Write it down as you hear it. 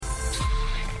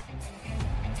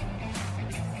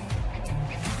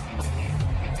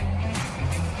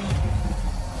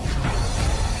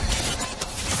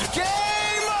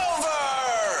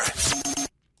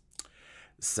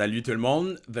Salut tout le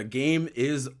monde. The game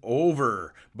is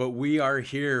over, but we are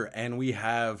here and we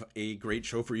have a great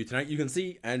show for you tonight. You can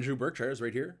see Andrew Berkshire is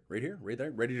right here, right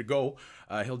there, ready to go.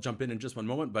 He'll jump in just one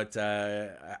moment, but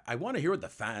I want to hear what the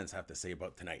fans have to say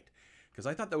about tonight, because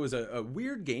I thought that was a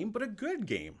weird game, but a good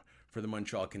game for the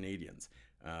Montreal Canadiens.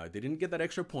 They didn't get that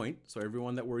extra point, so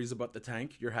everyone that worries about the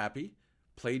tank, you're happy.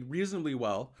 Played reasonably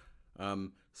well.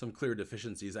 Some clear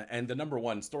deficiencies. And the number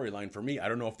one storyline for me, I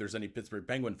don't know if there's any Pittsburgh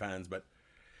Penguin fans, but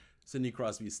Sidney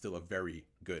Crosby is still a very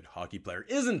good hockey player,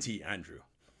 isn't he, Andrew?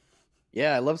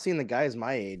 Yeah, I love seeing the guys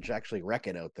my age actually wreck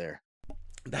it out there.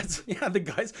 That's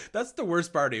the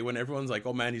worst part, when everyone's like,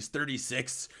 oh man, he's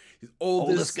 36. He's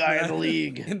oldest guy in the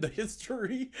league. In the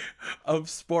history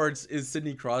of sports is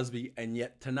Sidney Crosby. And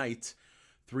yet tonight,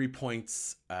 3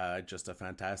 points, just a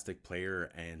fantastic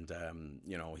player. And,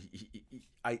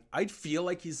 I'd feel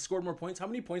like he's scored more points. How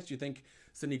many points do you think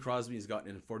Sidney Crosby has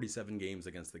gotten in 47 games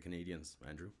against the Canadiens,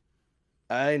 Andrew?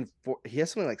 He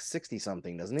has something like 60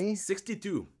 something, doesn't he?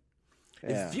 62.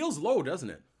 Yeah. It feels low, doesn't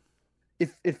it?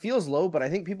 It feels low, but I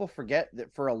think people forget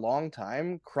that for a long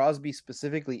time, Crosby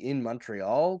specifically in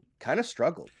Montreal kind of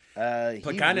struggled. He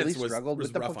really struggled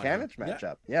with the Plekanec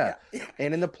matchup. Yeah.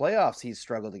 And in the playoffs, he's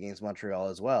struggled against Montreal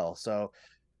as well. So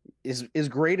as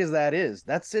great as that is,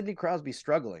 that's Sidney Crosby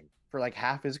struggling for like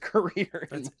half his career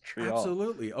in Montreal.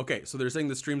 Absolutely. Okay, so they're saying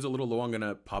the stream's a little low. I'm going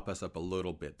to pop us up a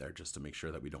little bit there just to make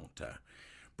sure that we don't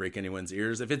break anyone's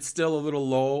ears. If it's still a little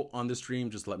low on the stream,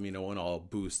 just let me know and I'll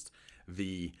boost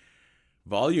the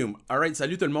volume. All right,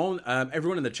 salut tout le monde.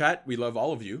 Everyone in the chat, we love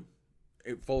all of you.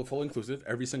 Full inclusive,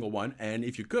 every single one. And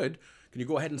if you could, can you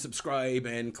go ahead and subscribe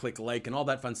and click like and all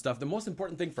that fun stuff? The most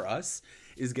important thing for us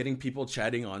is getting people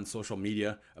chatting on social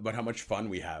media about how much fun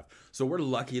we have. So we're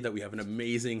lucky that we have an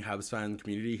amazing Habs fan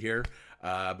community here.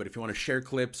 But if you want to share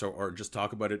clips or just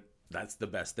talk about it, that's the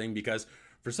best thing, because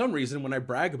for some reason, when I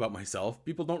brag about myself,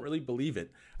 people don't really believe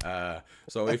it.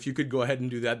 So if you could go ahead and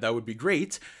do that, that would be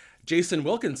great. Jason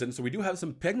Wilkinson. So we do have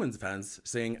some Penguins fans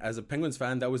saying, as a Penguins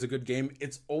fan, that was a good game.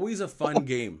 It's always a fun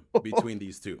game between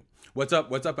these two. What's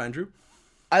up, Andrew?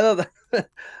 I love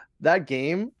that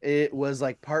game. It was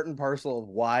like part and parcel of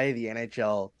why the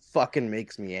NHL fucking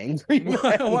makes me angry.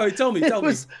 Why? Tell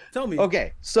me.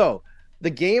 Okay, so the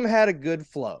game had a good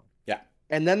flow. Yeah.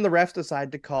 And then the refs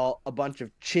decided to call a bunch of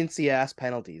chintzy ass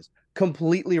penalties,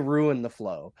 completely ruin the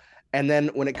flow. And then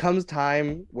when it comes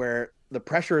time where the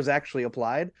pressure is actually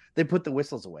applied, they put the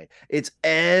whistles away. It's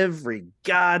every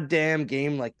goddamn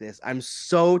game like this. I'm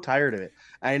so tired of it.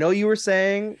 I know you were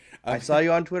saying, I saw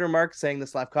you on Twitter, Mark, saying the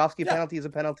Slafkovsky penalty is a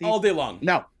penalty. All day long.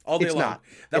 No, all day it's long. not.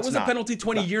 That was a penalty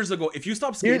 20 years ago. If you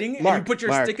stop skating and you put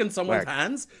your stick in someone's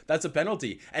hands, that's a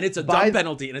penalty. And it's a dumb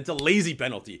penalty, and it's a lazy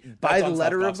penalty. By the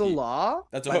letter of the law,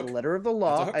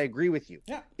 I agree with you.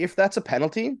 Yeah. If that's a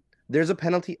penalty, there's a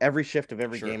penalty every shift of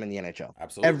every game in the NHL.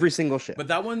 Absolutely. Every single shift. But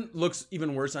that one looks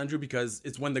even worse, Andrew, because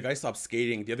it's when the guy stops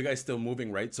skating. The other guy's still moving,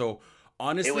 right? So,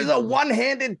 honestly... It was a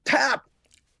one-handed tap.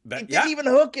 He didn't even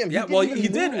hook him. He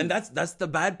did. And that's the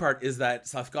bad part, is that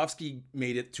Slafkovsky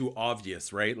made it too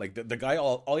obvious, right? Like, the guy,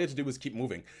 all he had to do was keep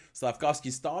moving. Slafkovsky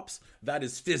stops. That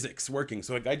is physics working.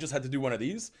 So, a guy just had to do one of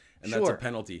these, and that's a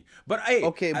penalty. But, hey,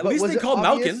 at least they called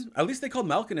Malkin. At least they called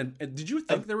Malkin. And did you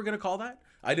think they were going to call that?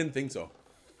 I didn't think so.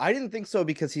 I didn't think so,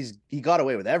 because he got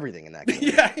away with everything in that game.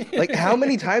 Yeah. Like, how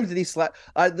many times did he slap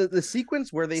the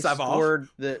sequence where they scored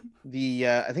the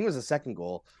I think it was the second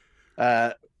goal.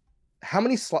 How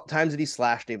many times did he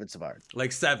slash David Savard?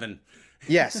 Like 7.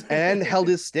 Yes, and held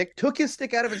his stick, took his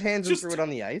stick out of his hands and threw it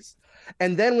on the ice.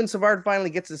 And then when Savard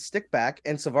finally gets his stick back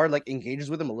and Savard like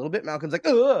engages with him a little bit, Malkin's like,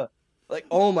 ugh! Like,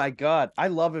 oh my god, I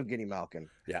love Evgeny Malkin.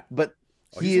 Yeah, but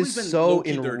he is so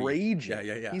enraging.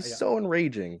 Yeah. He's so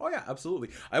enraging. Oh yeah, absolutely.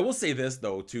 I will say this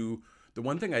though, too. The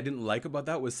one thing I didn't like about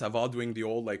that was Savard doing the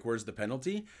old, like, where's the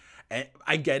penalty? And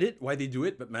I get it, why they do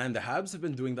it, but man, the Habs have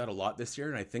been doing that a lot this year,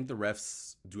 and I think the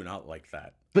refs do not like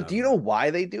that. But do you know why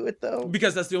they do it, though?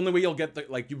 Because that's the only way you'll get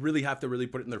you really have to really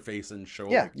put it in their face and show.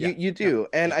 You do.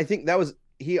 And I think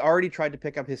he already tried to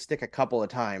pick up his stick a couple of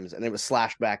times, and it was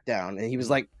slashed back down, and he was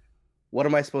like, what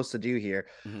am I supposed to do here?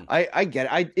 Mm-hmm. I get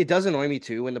it. It does annoy me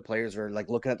too when the players are like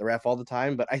looking at the ref all the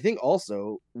time, but I think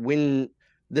also when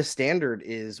the standard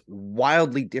is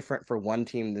wildly different for one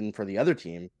team than for the other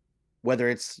team, whether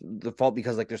it's the fault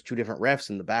because like there's two different refs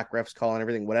and the back refs call and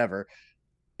everything, whatever,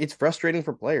 it's frustrating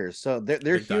for players. So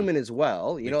they're human as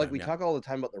well. You know, like we talk all the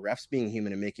time about the refs being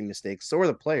human and making mistakes. So are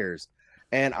the players.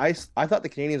 And I thought the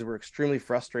Canadiens were extremely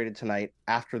frustrated tonight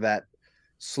after that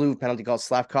slew of penalty calls.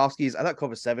 Slafkovsky's, I thought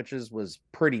Kovacevic's was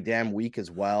pretty damn weak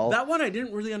as well. That one I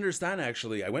didn't really understand,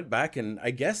 actually. I went back and I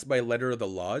guess by letter of the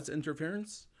law it's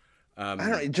interference. I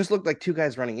don't know. It just looked like two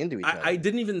guys running into each other. I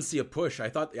didn't even see a push. I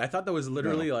thought that was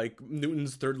literally like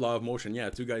Newton's third law of motion. Yeah,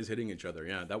 two guys hitting each other.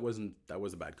 Yeah, that was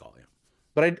a bad call. Yeah.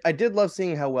 But I did love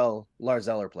seeing how well Lars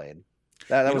Eller played.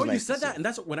 That was nice. You said that, and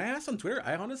that's when I asked on Twitter.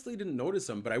 I honestly didn't notice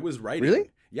him, but I was writing.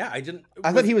 Really? Yeah, I didn't.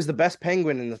 I thought he was the best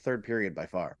Penguin in the third period by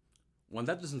far. Well,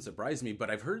 that doesn't surprise me,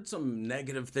 but I've heard some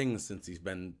negative things since he's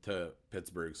been to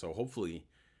Pittsburgh. So hopefully,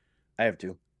 I have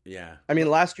too. Yeah. I mean,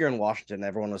 last year in Washington,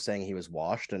 everyone was saying he was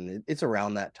washed, and it's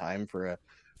around that time for a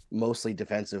mostly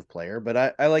defensive player.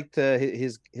 But I liked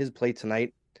his play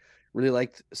tonight. Really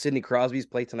liked Sidney Crosby's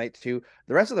play tonight too.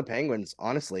 The rest of the Penguins,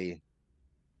 honestly,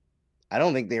 I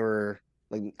don't think they were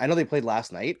like. I know they played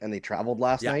last night and they traveled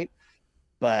last night,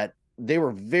 but they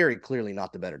were very clearly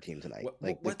not the better team tonight.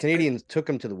 The Canadiens took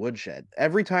them to the woodshed.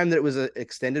 Every time that it was an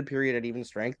extended period at even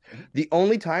strength, the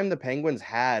only time the Penguins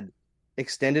had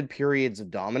extended periods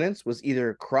of dominance was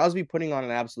either Crosby putting on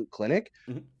an absolute clinic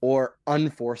or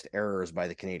unforced errors by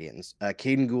the Canadiens.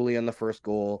 Caden Gooley on the first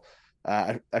goal.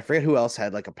 I forget who else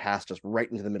had like a pass just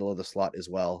right into the middle of the slot as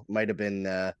well. Might have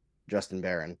been Justin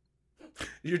Barron.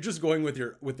 You're just going with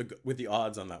the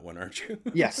odds on that one, aren't you?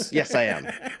 Yes, I am.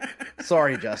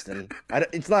 Sorry, Justin.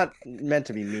 It's not meant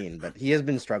to be mean, but he has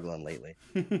been struggling lately.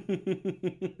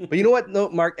 But you know what? No,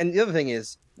 Mark. And the other thing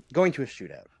is going to a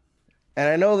shootout. And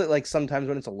I know that like sometimes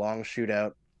when it's a long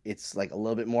shootout, it's like a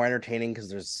little bit more entertaining because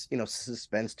there's,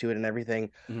 suspense to it and everything.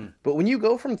 But when you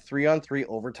go from 3-on-3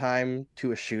 overtime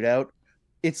to a shootout,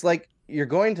 it's like you're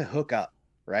going to hook up,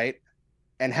 right?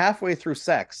 And halfway through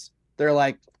sex, they're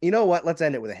like, you know what? Let's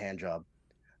end it with a hand job.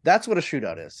 That's what a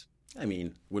shootout is. I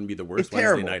mean, wouldn't be the worst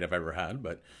Wednesday night I've ever had,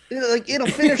 but like it'll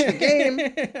finish the game.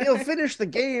 It'll finish the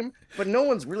game, but no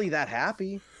one's really that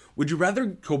happy. Would you rather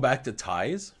go back to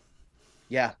ties?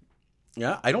 Yeah.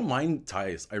 Yeah, I don't mind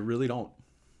ties. I really don't.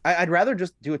 I'd rather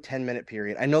just do a 10-minute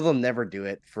period. I know they'll never do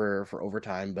it for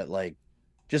overtime, but like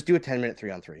just do a 10-minute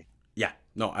 3-on-3. Yeah,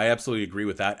 no, I absolutely agree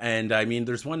with that. And I mean,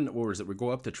 there's one, what was it? We go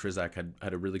up to Trizak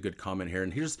had a really good comment here,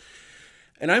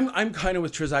 and I'm kind of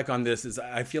with Trizak on this. Is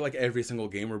I feel like every single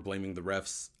game we're blaming the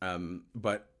refs,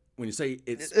 but when you say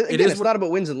it's not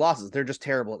about wins and losses. They're just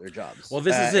terrible at their jobs. Well,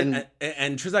 this is it.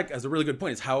 And Trizak has a really good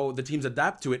point. It's how the teams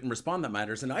adapt to it and respond that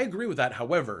matters. And I agree with that.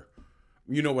 However,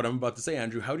 you know what I'm about to say,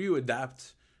 Andrew. How do you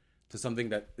adapt to something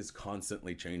that is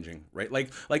constantly changing, right?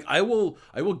 Like I will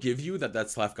give you that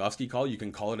Slavkovsky call. You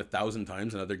can call it 1,000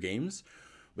 times in other games,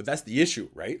 but that's the issue,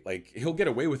 right? Like he'll get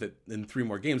away with it in 3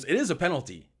 more games. It is a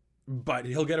penalty, but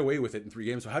he'll get away with it in 3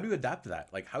 games. So how do you adapt to that?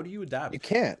 Like, how do you adapt? You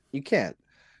can't.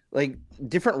 Like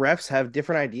different refs have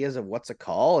different ideas of what's a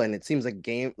call, and it seems like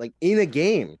in a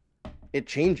game, it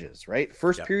changes, right?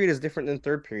 First period is different than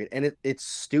third period, and it's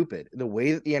stupid the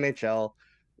way that the NHL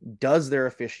does their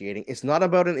officiating. It's not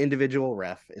about an individual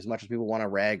ref as much as people want to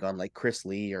rag on like Chris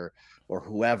Lee or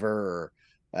whoever. Or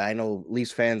I know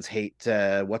Leafs fans hate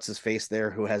what's his face there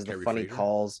who has the funny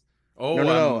calls. Oh,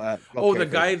 no. The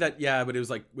guy that, but it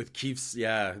was like with Keefe's,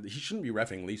 he shouldn't be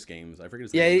reffing Leafs games. I forget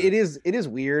his name. Yeah, it is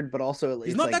weird, but also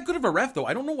he's not that good of a ref though.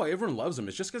 I don't know why everyone loves him.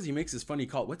 It's just because he makes his funny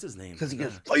call. What's his name? Because he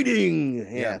goes fighting.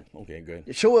 Yeah. Okay,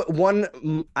 good. Show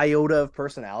one iota of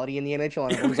personality in the NHL,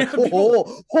 and everyone's like,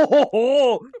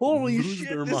 holy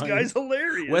shit, this guy's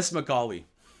hilarious. Wes McCauley,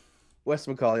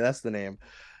 that's the name.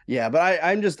 Yeah, but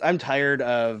I'm tired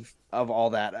of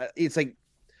all that. It's like,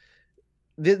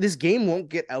 this game won't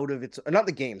get out of its, not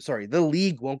the game, sorry, the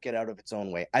league won't get out of its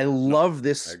own way. I love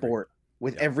this sport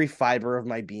with every fiber of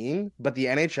my being, but the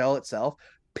NHL itself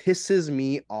pisses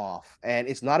me off. And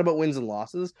it's not about wins and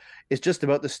losses. It's just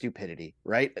about the stupidity,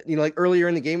 right? Like earlier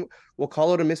in the game, we'll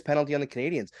call out a missed penalty on the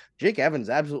Canadiens. Jake Evans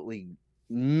absolutely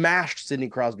mashed Sidney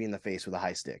Crosby in the face with a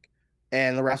high stick.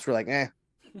 And the refs were like,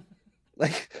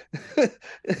 like,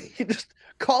 you just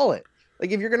call it. Like,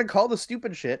 if you're going to call the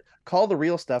stupid shit, call the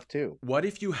real stuff too. What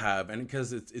if you have, and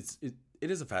because it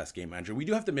is a fast game, Andrew, we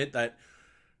do have to admit that,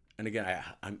 and again,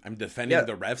 I'm defending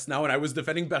the refs now, and I was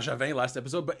defending Bergevin last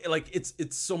episode, but like,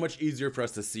 it's so much easier for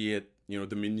us to see it,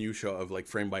 the minutia of like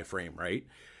frame by frame, right?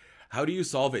 How do you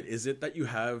solve it? Is it that you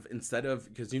have, instead of,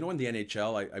 because in the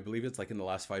NHL, I believe it's like in the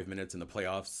last 5 minutes in the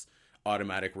playoffs,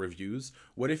 automatic reviews.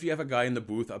 What if you have a guy in the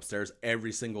booth upstairs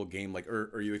every single game, like,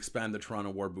 or you expand the Toronto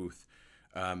War booth?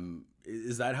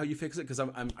 Is that how you fix it? Because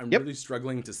I'm really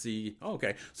struggling to see. Oh,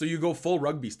 okay, so you go full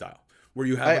rugby style, where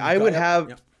you have. I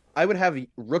would have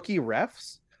rookie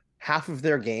refs. Half of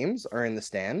their games are in the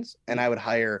stands, and I would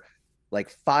hire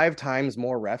like 5 times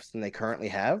more refs than they currently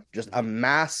have. Just a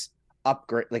mass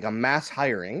upgrade, like a mass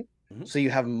hiring. So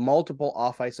you have multiple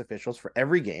off-ice officials for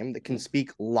every game that can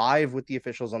speak live with the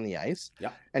officials on the ice,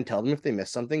 and tell them if they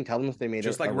missed something, tell them if they made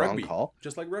a wrong call.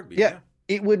 Just like rugby. Yeah.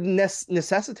 it would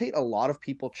necessitate a lot of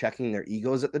people checking their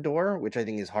egos at the door, which I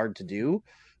think is hard to do.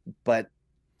 But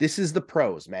this is the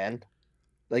pros, man.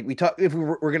 Like we talk, if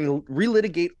we're going to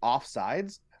relitigate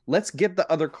offsides, let's get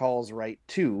the other calls right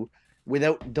too,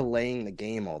 without delaying the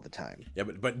game all the time. Yeah,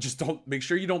 but just don't make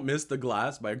sure you don't miss the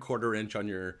glass by a quarter inch on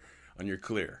your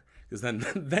clear, because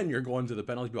then you're going to the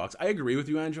penalty box. I agree with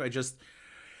you, Andrew.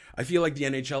 I feel like the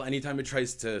NHL, anytime it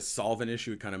tries to solve an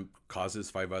issue, it kind of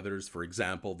causes five others. For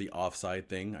example, the offside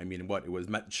thing. I mean,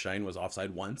 Matt Shine was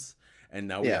offside once, and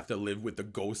now we have to live with the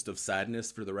ghost of sadness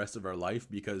for the rest of our life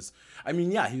because, I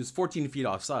mean, yeah, he was 14 feet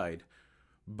offside,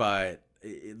 but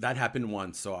that happened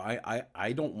once. So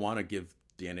I don't want to give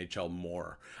the NHL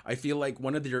more. I feel like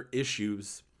one of their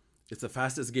issues, it's the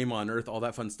fastest game on earth, all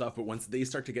that fun stuff, but once they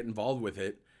start to get involved with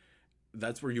it,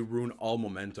 that's where you ruin all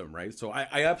momentum, right? So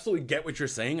I absolutely get what you're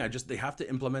saying. They have to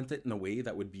implement it in a way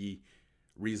that would be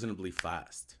reasonably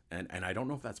fast. And I don't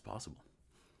know if that's possible.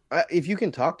 If you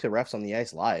can talk to refs on the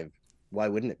ice live, why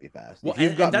wouldn't it be fast? Well,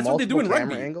 and that's what they do in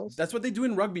rugby. Angles? That's what they do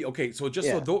in rugby. Okay, so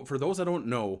for those that don't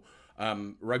know,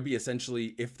 rugby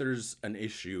essentially, if there's an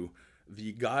issue,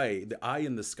 the eye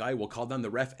in the sky will call down the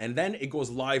ref, and then it goes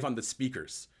live on the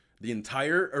speakers. The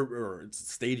entire or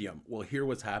stadium will hear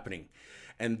what's happening.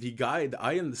 And the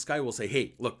eye in the sky will say,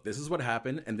 hey, look, this is what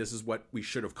happened, and this is what we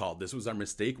should have called. This was our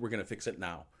mistake. We're going to fix it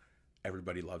now.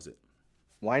 Everybody loves it.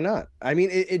 Why not? I mean,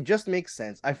 it just makes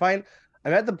sense. I find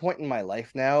I'm at the point in my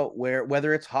life now where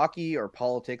whether it's hockey or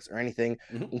politics or anything,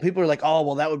 when people are like, oh,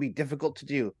 well, that would be difficult to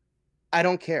do. I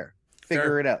don't care.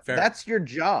 Figure it out. Fair. That's your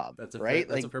job, right?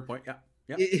 That's a fair point. Yeah.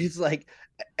 It's like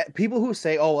people who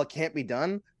say, oh, well, it can't be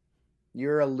done.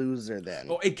 You're a loser then.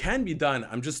 Oh, it can be done.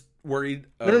 I'm just worried.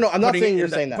 No. I'm not saying you're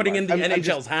saying that. Putting in the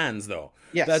NHL's hands, though.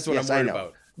 Yes, that's what I'm worried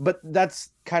about. But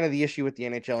that's kind of the issue with the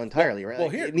NHL entirely, right? Well,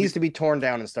 here it needs to be torn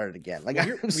down and started again. Like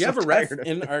we have a ref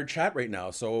in our chat right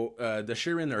now. So the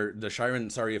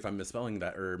Shiren, sorry if I'm misspelling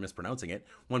that or mispronouncing it.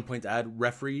 1 point to add: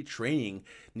 referee training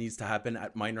needs to happen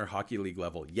at minor hockey league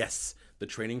level. Yes, the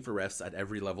training for refs at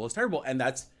every level is terrible, and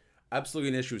that's absolutely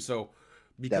an issue. So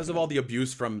because of all the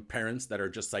abuse from parents that are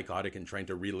just psychotic and trying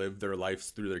to relive their lives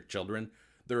through their children,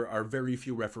 there are very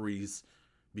few referees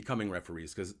becoming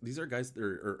referees, because these are guys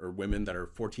or women that are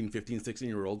 14, 15,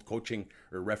 16-year-old coaching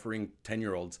or refereeing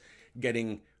 10-year-olds,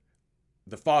 getting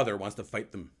the father wants to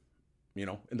fight them, in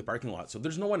the parking lot. So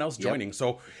there's no one else joining.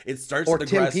 So it starts. Or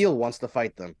Tim Peel wants to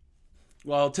fight them.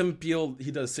 Well, Tim Peel,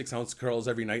 he does 6-ounce curls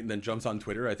every night and then jumps on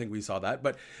Twitter. I think we saw that.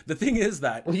 But the thing is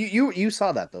that you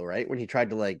saw that though, right? When he tried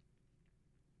to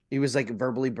he was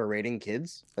verbally berating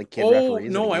kids, kid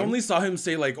referees. Oh no, I only saw him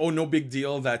say oh, no big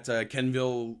deal that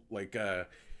Kenville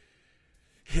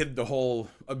hid the whole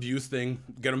abuse thing,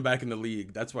 get him back in the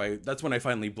league. That's when I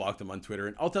finally blocked him on Twitter.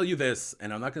 And I'll tell you this,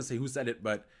 and I'm not gonna say who said it,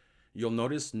 but you'll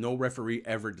notice no referee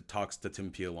ever talks to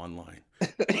Tim Peel online.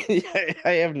 Yeah,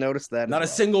 I have noticed that. Not a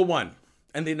single one,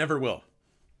 and they never will.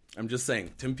 I'm just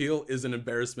saying, Tim Peel is an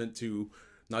embarrassment to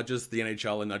not just the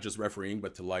NHL and not just refereeing,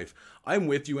 but to life. I'm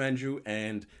with you, Andrew,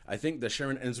 and I think the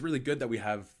Sharon, and it's really good that we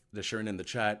have the Sharon in the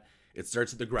chat. It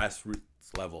starts at the grassroots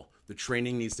level. The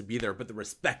training needs to be there, but the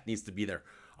respect needs to be there.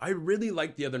 I really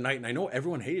liked the other night, and I know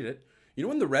everyone hated it. You know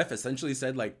when the ref essentially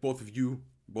said, both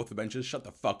the benches, shut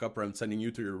the fuck up or I'm sending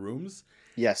you to your rooms?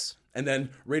 Yes. And then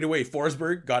right away,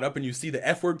 Forsberg got up and you see the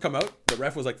F word come out. The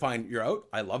ref was like, fine, you're out.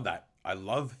 I love that. I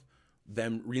love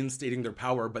them reinstating their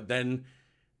power, but then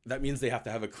that means they have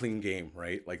to have a clean game,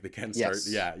 right? They can't start.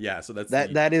 Yes. Yeah. So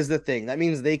that is the thing. That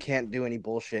means they can't do any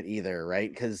bullshit either,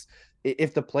 right? Because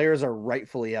if the players are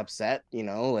rightfully upset,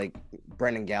 like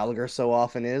Brendan Gallagher so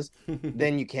often is,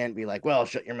 then you can't be well,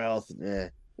 shut your mouth.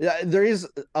 Yeah, there is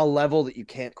a level that you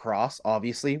can't cross,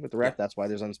 obviously, with the ref. Yeah. That's why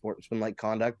there's unsportsmanlike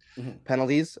conduct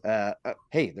penalties.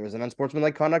 Hey, there was an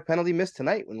unsportsmanlike conduct penalty missed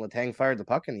tonight when Letang fired the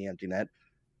puck in the empty net.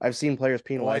 I've seen players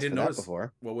penalized for that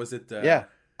before. What was it? Yeah.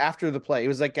 After the play, it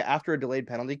was after a delayed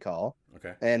penalty call.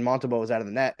 Okay. And Montembeault was out of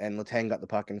the net, and Letang got the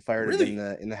puck and fired it in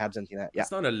the Habs empty net. Yeah.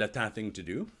 It's not a Letang thing to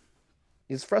do.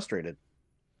 He's frustrated.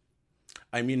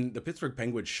 I mean, the Pittsburgh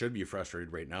Penguins should be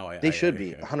frustrated right now. They should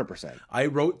be 100%. I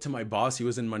wrote to my boss. He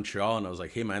was in Montreal, and I was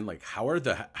like, "Hey, man, how are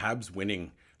the Habs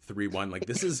winning 3-1?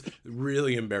 This is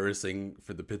really embarrassing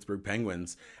for the Pittsburgh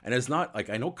Penguins." And it's not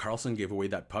I know Carlson gave away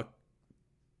that puck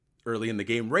early in the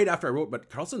game, right after I wrote, but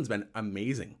Carlson's been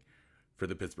amazing for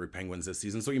the Pittsburgh Penguins this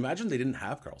season. So imagine they didn't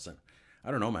have Carlson.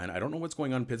 I don't know, man. I don't know what's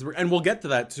going on in Pittsburgh. And we'll get to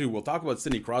that too. We'll talk about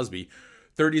Sidney Crosby,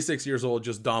 36 years old,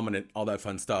 just dominant, all that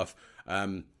fun stuff.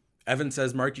 Evan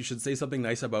says, Mark, you should say something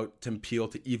nice about Tim Peel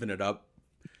to even it up.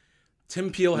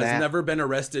 Tim Peel has never been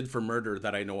arrested for murder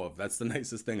that I know of. That's the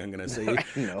nicest thing I'm going to say.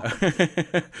 No.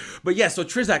 But yeah, so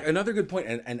Trizak, another good point.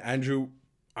 And Andrew,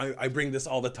 I bring this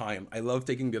all the time. I love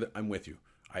taking the other. I'm with you.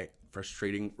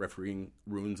 Frustrating refereeing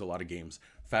ruins a lot of games.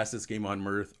 Fastest game on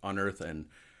earth, and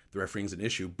the refereeing's an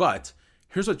issue. But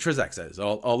here's what Trizak says.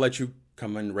 I'll let you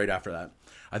come in right after that.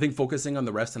 I think focusing on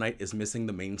the rest tonight is missing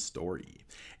the main story.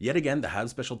 Yet again, the Habs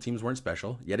special teams weren't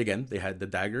special. Yet again, they had the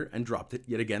dagger and dropped it.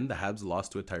 Yet again, the Habs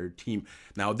lost to a tired team.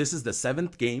 Now, this is the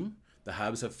 7th game the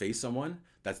Habs have faced someone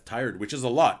that's tired, which is a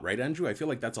lot, right, Andrew? I feel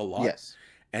like that's a lot. Yes.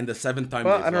 And the 7th time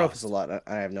Well, they've I don't know if lost. it's a lot.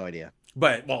 I have no idea.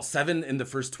 But, 7 in the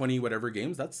first 20 whatever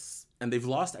games, and they've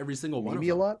lost every single one of them. Maybe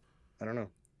a lot? I don't know.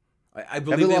 I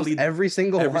believe they they lost lead every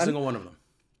single one of them.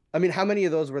 I mean, how many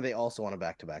of those were they also on a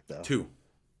back-to-back, though? 2.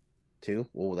 2?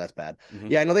 Oh, that's bad. Mm-hmm.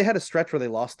 Yeah, I know they had a stretch where they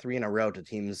lost 3 in a row to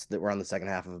teams that were on the second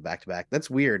half of a back-to-back. That's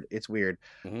weird. It's weird.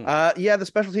 Mm-hmm. Yeah, the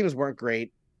special teams weren't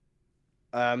great.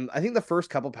 I think the first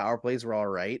couple power plays were all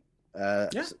right. Yeah.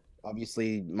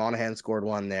 Obviously, Monahan scored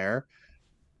one there.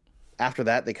 After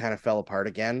that, they kind of fell apart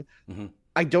again. Mm-hmm.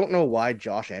 I don't know why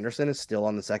Josh Anderson is still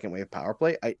on the second wave power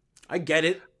play. I get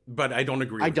it, but I don't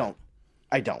agree. I don't.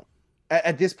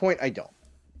 At this point, I don't.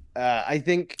 I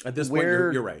think at this point,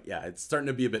 you're right. Yeah, it's starting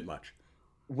to be a bit much.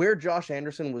 Where Josh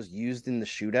Anderson was used in the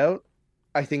shootout,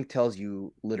 I think tells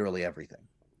you literally everything.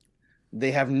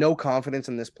 They have no confidence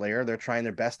in this player. They're trying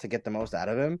their best to get the most out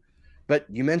of him. But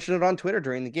you mentioned it on Twitter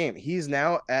during the game. He's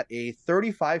now at a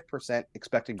 35%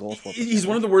 expected goals for. He's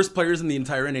one of the worst players in the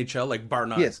entire NHL, like bar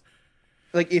none. He is.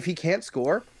 Like, if he can't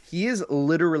score, he is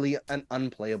literally an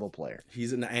unplayable player.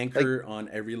 He's an anchor on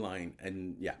every line,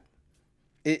 and yeah.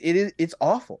 It's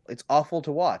awful. It's awful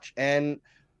to watch. And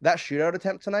that shootout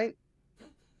attempt tonight,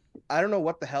 I don't know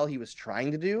what the hell he was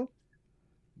trying to do,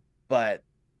 but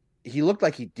he looked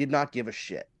like he did not give a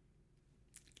shit.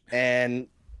 And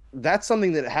that's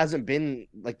something that hasn't been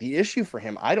like the issue for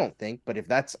him, I don't think. But if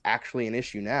that's actually an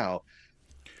issue now,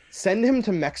 send him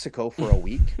to Mexico for a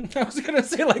week. I was going to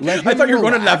say, like, I thought you were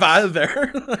going to Laval there.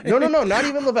 No, not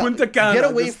even Laval. Punta Cana, get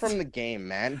away from the game,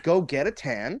 man. Go get a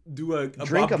tan.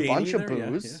 Drink a bunch of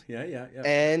booze. Yeah.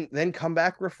 And then come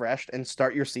back refreshed and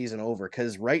start your season over.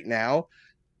 Because right now,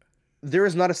 there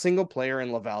is not a single player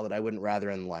in Laval that I wouldn't rather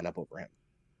in the lineup over him.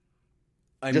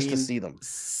 I mean, to see them.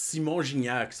 Simon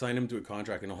Gignac, sign him to a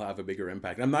contract and he'll have a bigger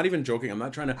impact. I'm not even joking. I'm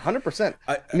not trying to... 100%.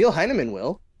 Emil Heineman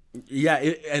will. Yeah,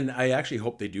 and I actually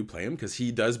hope they do play him because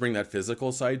he does bring that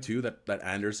physical side too that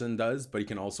Anderson does, but he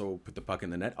can also put the puck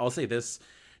in the net. I'll say this,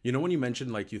 when you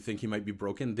mentioned like you think he might be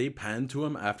broken, they panned to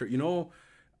him after,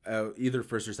 either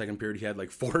first or second period, he had like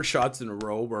 4 shots in a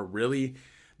row where really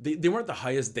they weren't the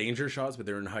highest danger shots, but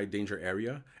they were in a high danger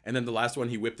area. And then the last one,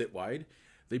 he whipped it wide.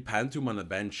 They panned to him on the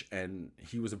bench and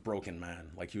he was a broken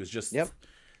man. Like he was just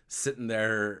sitting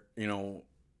there,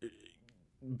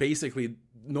 basically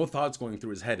no thoughts going through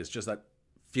his head. It's just that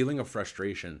feeling of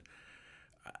frustration.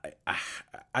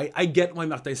 I get why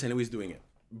Martin Saint-Louis is doing it,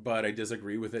 but I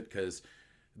disagree with it because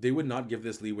they would not give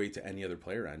this leeway to any other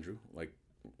player, Andrew. Like,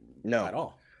 no, at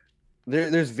all.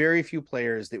 There's very few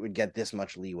players that would get this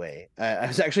much leeway. I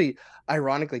was actually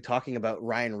ironically talking about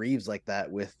Ryan Reeves like that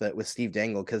with Steve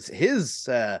Dangle because his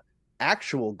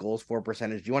actual goals for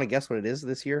percentage. Do you want to guess what it is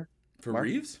this year for Mark?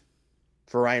 Reeves?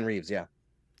 For Ryan Reeves, yeah.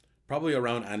 Probably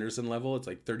around Anderson level. It's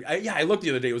like 30. I looked the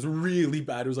other day. It was really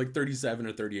bad. It was like 37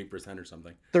 or 38% or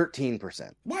something.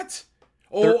 13%. What?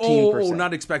 13%. Oh,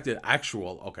 not expected.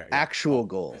 Actual. Okay. Actual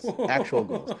goals. Actual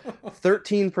goals.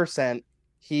 13%.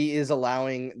 He is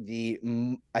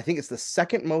allowing I think it's the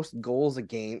second most goals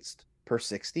against per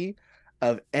 60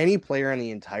 of any player in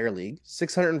the entire league.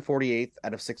 648th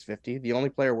out of 650. The only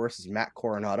player worse is Matt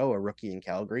Coronado, a rookie in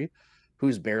Calgary,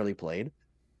 who's barely played.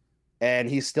 And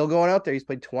he's still going out there. He's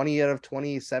played 20 out of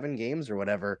 27 games or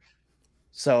whatever.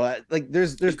 So,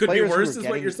 there's it could players be worse, is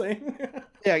what you're saying.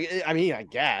 Yeah, I mean, I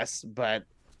guess, but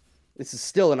this is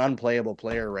still an unplayable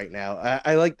player right now.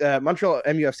 I like Montreal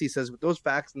MUFC says with those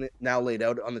facts now laid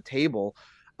out on the table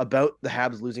about the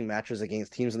Habs losing matches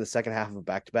against teams in the second half of a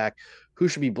back-to-back, who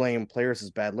should be blamed? Players as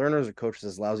bad learners or coaches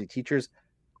as lousy teachers?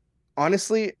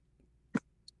 Honestly,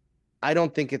 I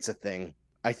don't think it's a thing.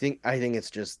 I think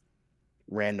it's just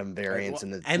random variance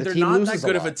and the they're team not that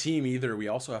good a of a team either. We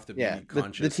also have to be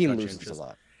conscious. The team loses a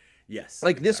lot. Yes.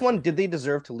 Like this one, did they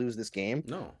deserve to lose this game?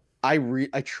 No.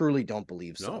 I truly don't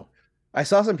believe so. No. I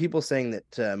saw some people saying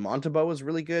that Montembeault was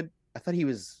really good. I thought he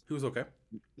was okay.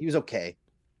 He was okay.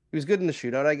 He was good in the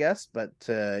shootout, I guess, but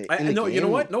no, you know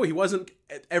what? No, he wasn't.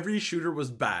 Every shooter was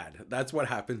bad. That's what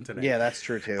happened tonight. Yeah, that's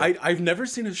true too. I've never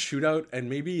seen a shootout, and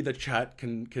maybe the chat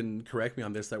can correct me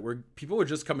on this, that where people were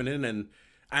just coming in and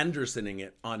Andersoning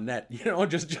it on net,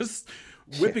 just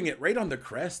whipping it right on the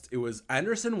crest. It was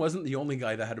Anderson wasn't the only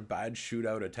guy that had a bad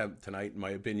shootout attempt tonight, in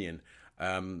my opinion.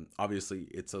 Obviously,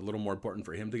 it's a little more important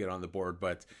for him to get on the board,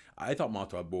 but I thought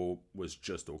Montembeault was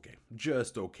just okay.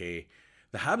 Just okay.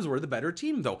 The Habs were the better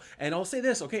team, though. And I'll say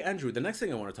this, okay, Andrew, the next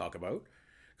thing I want to talk about,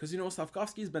 because,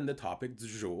 Slafkovsky's been the topic du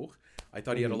jour. I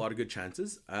thought he had a lot of good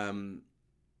chances.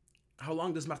 How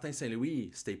long does Martin St.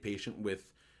 Louis stay patient with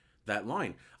that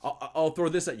line? I'll throw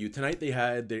this at you. Tonight,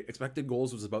 their expected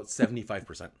goals was about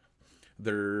 75%.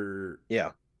 Their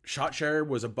shot share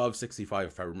was above 65,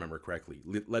 if I remember correctly.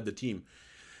 Led the team.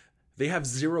 They have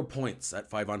 0 points at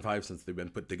 5-on-5 since they've been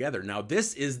put together. Now,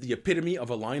 this is the epitome of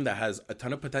a line that has a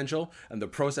ton of potential, and the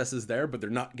process is there, but they're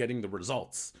not getting the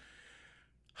results.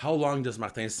 How long does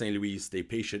Martin St. Louis stay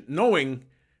patient, knowing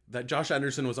that Josh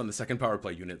Anderson was on the second power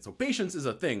play unit? So patience is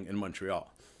a thing in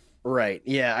Montreal. Right.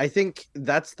 Yeah, I think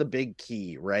that's the big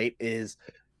key, right? Is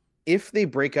if they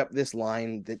break up this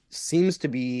line that seems to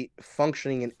be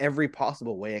functioning in every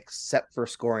possible way except for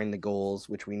scoring the goals,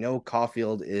 which we know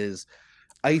Caulfield is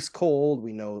ice cold.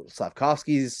 We know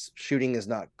Slafkovsky's shooting is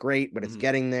not great, but it's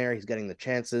getting there. He's getting the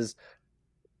chances.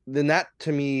 Then that,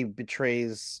 to me,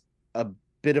 betrays a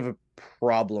bit of a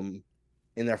problem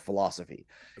in their philosophy.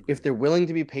 If they're willing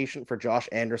to be patient for Josh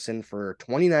Anderson for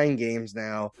 29 games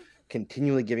now,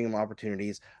 continually giving him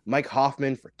opportunities, Mike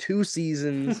Hoffman for 2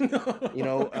 seasons,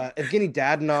 Evgeny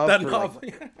Dadonov for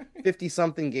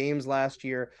 50-something games last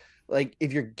year. Like,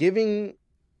 if you're giving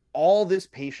all this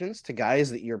patience to guys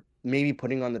that you're maybe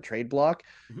putting on the trade block,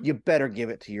 you better give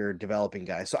it to your developing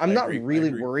guys. So I'm not really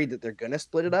worried that they're going to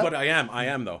split it up. But I am.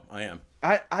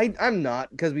 I'm not,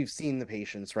 because we've seen the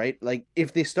patience, right? Like,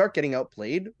 if they start getting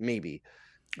outplayed, maybe.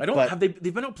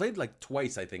 They've been outplayed like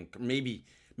twice, I think. Maybe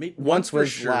once was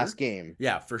sure. Last game.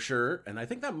 Yeah, for sure. And I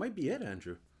think that might be it,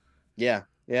 Andrew. Yeah.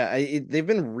 They've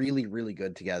been really, really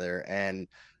good together. And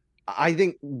I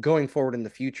think going forward in the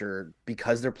future,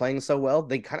 because they're playing so well,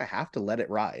 they kind of have to let it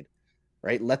ride,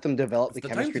 right? Let them develop the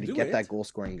chemistry to get that goal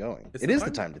scoring going. It is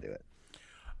the time to do it.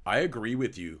 I agree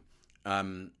with you.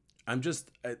 I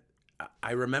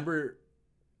remember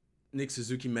Nick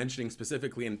Suzuki mentioning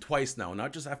specifically, and twice now,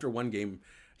 not just after one game,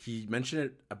 he mentioned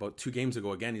it about 2 games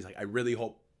ago again. He's like, I really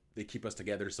hope they keep us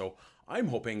together. So I'm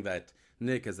hoping that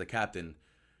Nick, as the captain,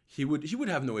 he would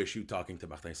have no issue talking to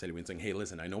Martin St. Louis and saying, hey,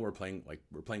 listen, I know we're playing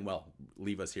well.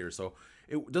 Leave us here. So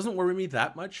it doesn't worry me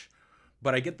that much,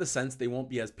 but I get the sense they won't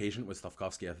be as patient with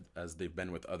Slafkovsky as they've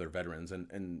been with other veterans.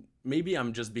 And maybe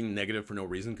I'm just being negative for no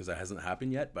reason because it hasn't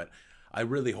happened yet, but I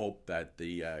really hope that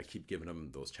they keep giving him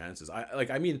those chances.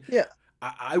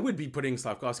 I would be putting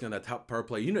Slafkovsky on that top power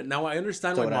play unit. Now, I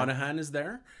understand why Monahan is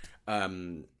there.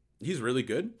 He's really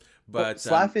good, but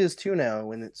Slav is 2 now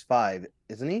when it's 5,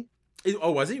 isn't he?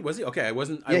 Was he? Okay, I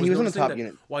wasn't. Yeah, he was on the top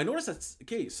unit. Well, I noticed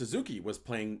that Suzuki was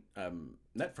playing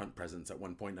net front presence at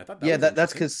one point. And I thought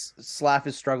that's because Slav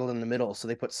has struggled in the middle, so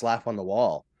they put Slav on the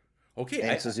wall. Okay,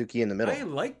 and Suzuki in the middle. I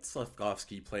liked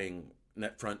Slafkovsky playing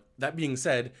net front. That being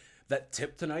said, that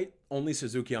tip tonight, only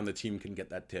Suzuki on the team can get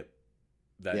that tip.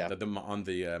 On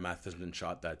the Matheson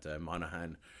shot that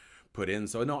Monahan put in.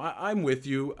 So no, I'm with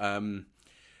you.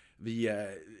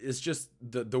 It's just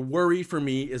the worry for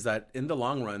me is that in the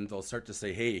long run they'll start to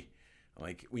say, hey,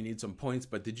 like, we need some points.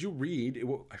 But did you read?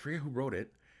 I forget who wrote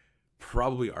it.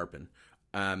 Probably Arpin.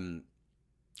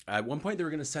 At one point they were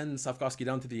going to send Slafkovsky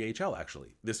down to the AHL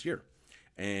actually this year,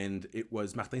 and it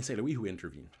was Martin St. Louis who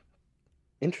intervened.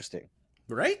 Interesting.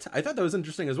 Right? I thought that was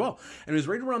interesting as well. And it was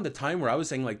right around the time where I was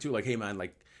saying, hey, man,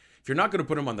 if you're not going to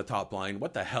put him on the top line,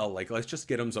 what the hell? Let's just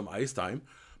get him some ice time.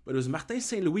 But it was Martin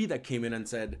St. Louis that came in and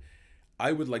said,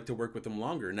 I would like to work with him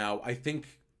longer. Now, I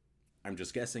think, I'm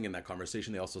just guessing, in that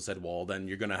conversation, they also said, well, then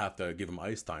you're going to have to give him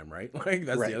ice time, right? That's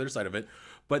right. The other side of it.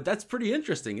 But that's pretty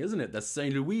interesting, isn't it? That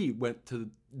St. Louis went to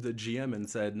the GM and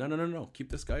said, no,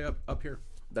 keep this guy up here.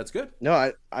 That's good.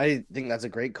 No, I think that's a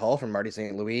great call from Marty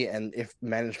St. Louis. And if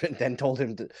management then told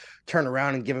him to turn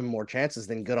around and give him more chances,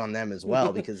 then good on them as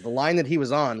well. Because the line that he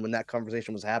was on when that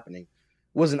conversation was happening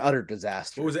was an utter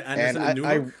disaster. What was it, Anderson and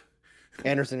Newhook?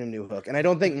 Anderson and Newhook. And I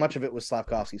don't think much of it was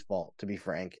Slafkovsky's fault, to be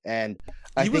frank. And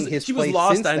I think he was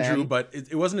lost, Andrew, but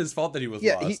it wasn't his fault that he was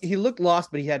lost. Yeah, he looked lost,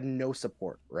 but he had no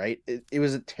support, right? It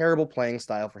was a terrible playing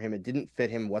style for him. It didn't fit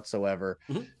him whatsoever.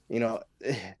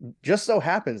 Just so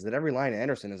happens that every line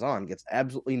Anderson is on gets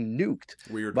absolutely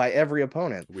nuked by every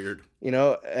opponent.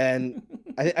 And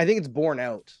I think it's borne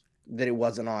out that it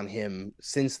wasn't on him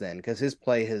since then, because his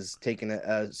play has taken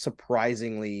a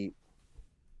surprisingly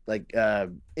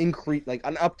increase,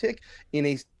 an uptick in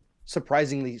a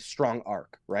surprisingly strong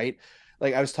arc, right?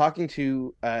 I was talking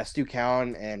to Stu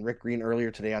Cowan and Rick Green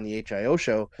earlier today on the HIO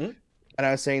show, and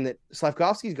I was saying that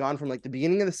Slafkovsky's gone from the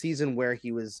beginning of the season where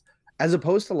he was, as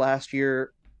opposed to last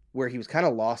year where he was kind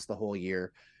of lost the whole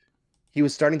year, he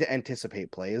was starting to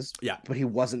anticipate plays, Yeah. but he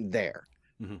wasn't there.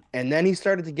 Mm-hmm. And then he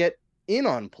started to get in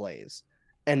on plays,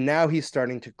 and now he's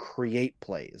starting to create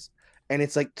plays. And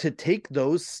it's like, to take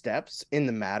those steps in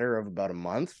the matter of about a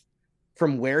month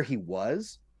from where he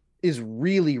was is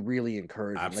really, really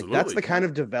encouraging. Absolutely. Like, that's the kind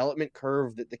of development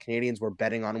curve that the Canadiens were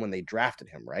betting on when they drafted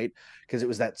him, right? Because it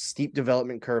was that steep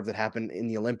development curve that happened in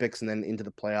the Olympics and then into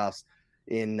the playoffs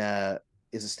in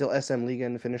is it still SM Liga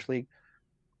in the Finnish league?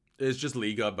 It's just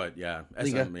Liga, but yeah,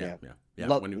 Liga, SM, yeah.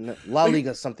 La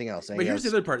Liga is something else. But here's the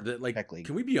other part that, like,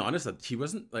 can we be honest that he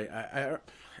wasn't like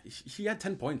he had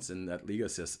 10 points in that Liga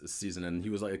season, and he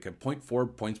was like a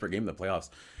 0.4 points per game in the playoffs.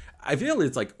 I feel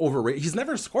it's like overrated. He's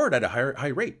never scored at a high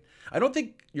rate. I don't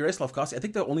think Juraj Slafkovský. I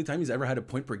think the only time he's ever had a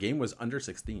point per game was under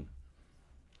 16. Is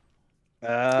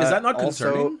that not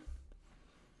concerning? Also,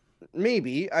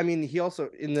 maybe. I mean, he also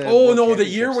in the the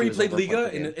year where he played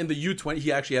Liga in the U20,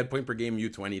 he actually had point per game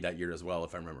U20 that year as well,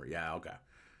 if I remember. Yeah, okay,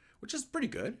 which is pretty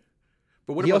good.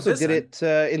 But what he about also this did it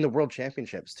in the World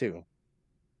Championships too.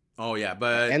 Oh yeah,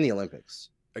 but and the Olympics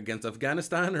against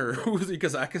Afghanistan, or who was he?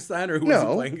 Kazakhstan, or who was he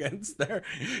playing against there?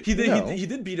 He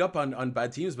did beat up on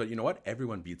bad teams, but you know what?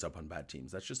 Everyone beats up on bad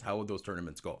teams. That's just how those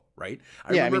tournaments go, right?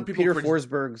 I mean, Peter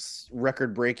Forsberg's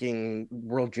record-breaking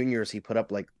World Juniors, he put up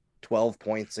like 12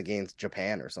 points against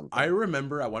Japan or something. I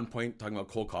remember at one point talking about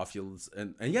Cole Caulfield's,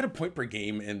 and he had a point per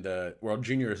game in the World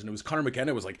Juniors, and it was Connor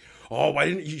McKenna was like, oh, why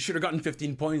didn't you should have gotten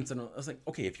 15 points? And I was like,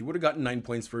 okay, if you would have gotten 9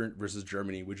 points versus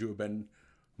Germany, would you have been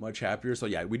much happier? So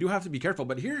yeah, we do have to be careful.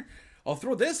 But here, I'll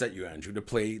throw this at you, Andrew, to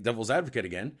play devil's advocate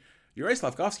again. Juraj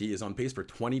Slafkovský is on pace for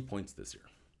 20 points this year.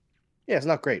 Yeah, it's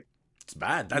not great. It's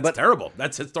bad. That's terrible.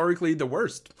 That's historically the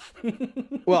worst.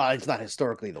 Well, it's not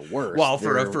historically the worst. Well,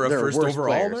 for a first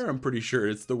overall there, I'm pretty sure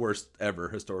it's the worst ever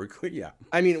historically. Yeah.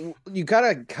 I mean, you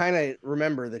gotta kind of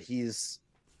remember that he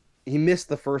missed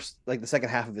the second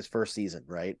half of his first season,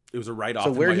 right? It was a write-off.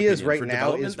 So where he is right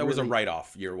now is that was a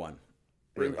write-off year one.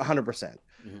 Really. 100%.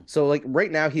 Mm-hmm. So like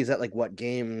right now he's at like what,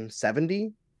 game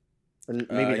 70? Or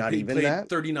maybe not even that.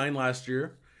 39 last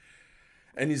year.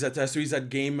 And he's at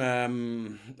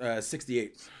game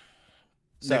 68.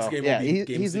 So next game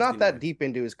he's not that deep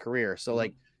into his career. So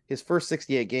like his first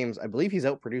 68 games, I believe he's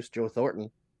outproduced Joe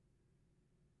Thornton.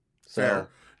 So fair.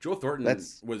 Joe Thornton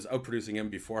was outproducing him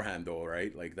beforehand, though,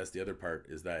 right? Like that's the other part,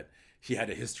 is that he had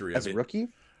a history as of a rookie.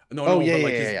 No,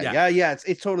 yeah.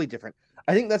 It's totally different.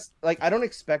 I think that's like, I don't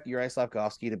expect Juraj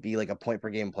Slafkovský to be like a point per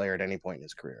game player at any point in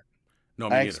his career. No,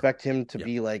 I expect him to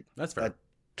be like that's fair. A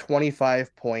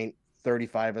 25 point,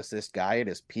 35 assist guy at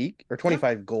his peak, or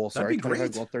 25 goals. Sorry,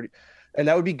 25 goals, 30, and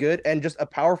that would be good. And just a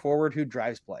power forward who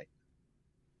drives play,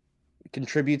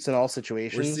 contributes in all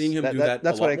situations. We're seeing him do that.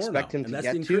 That's what I expect him to get to.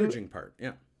 That's the encouraging part.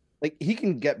 Yeah, like he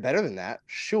can get better than that,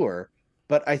 sure.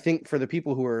 But I think for the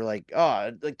people who are like,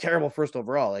 oh, like terrible first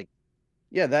overall, like,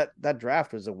 yeah, that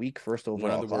draft was a weak first overall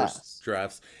one of the worst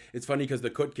drafts. It's funny because the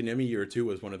Kotkaniemi year too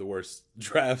was one of the worst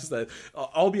drafts. That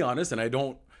I'll be honest, and I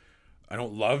don't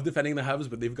love defending the Habs,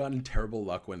 but they've gotten terrible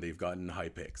luck when they've gotten high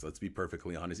picks. Let's be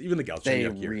perfectly honest. Even the Galchenyuk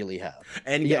year. They really have.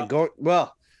 And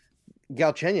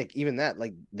Galchenyuk, even that,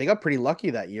 like they got pretty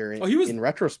lucky that year. In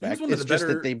retrospect, it's just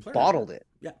that they bottled it.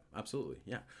 Yeah, absolutely.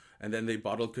 Yeah, and then they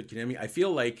bottled Kotkaniemi. I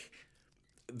feel like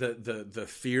the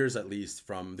fears, at least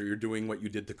from you're doing what you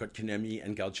did to Kotkaniemi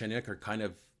and Galchenyuk, are kind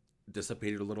of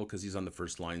dissipated a little because he's on the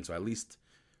first line. So at least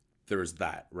there's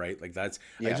that, right? Like that's,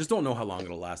 I just don't know how long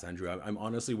it'll last, Andrew. I'm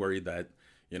honestly worried that,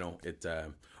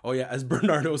 as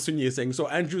Bernardo Sunier is saying, so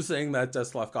Andrew's saying that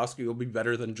Slafkovský will be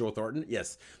better than Joe Thornton.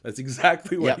 Yes, that's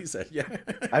exactly what he said. Yeah.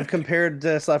 I've compared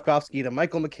Slafkovský to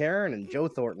Michael McCarron and Joe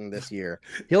Thornton this year.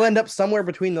 He'll end up somewhere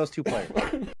between those two players.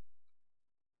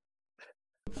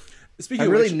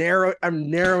 I'm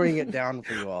narrowing it down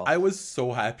for you all. I was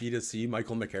so happy to see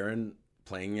Michael McCarron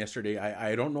playing yesterday.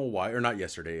 I don't know why, or not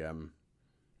yesterday,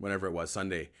 whenever it was,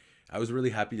 Sunday. I was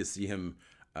really happy to see him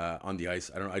on the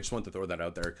ice. I don't know. I just want to throw that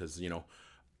out there because,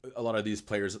 a lot of these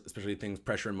players, especially things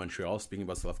pressure in Montreal, speaking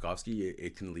about Slafkovský,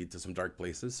 it can lead to some dark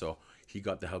places. So he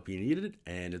got the help he needed.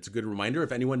 And it's a good reminder,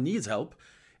 if anyone needs help,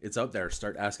 it's out there.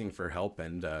 Start asking for help,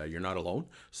 and you're not alone.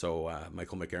 So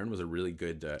Michael McCarron was a really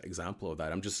good example of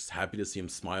that. I'm just happy to see him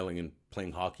smiling and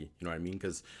playing hockey. You know what I mean?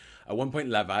 Because at one point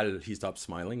in Laval, he stopped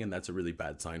smiling, and that's a really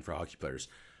bad sign for hockey players.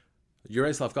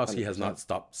 Juraj Slafkovský has not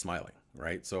stopped smiling,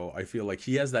 right? So I feel like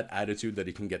he has that attitude that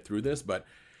he can get through this. But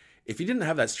if he didn't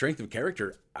have that strength of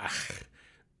character,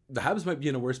 the Habs might be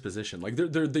in a worse position. Like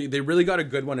they really got a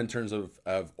good one in terms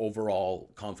of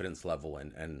overall confidence level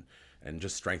and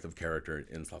just strength of character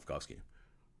in Slafkovský.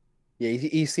 Yeah,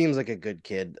 he seems like a good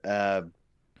kid.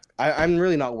 I'm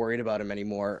really not worried about him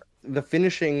anymore. The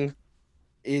finishing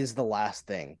is the last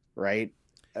thing, right?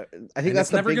 I think And that's it's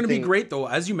the never big going to be thing. great though,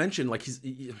 as you mentioned. Like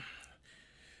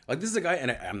like this is a guy,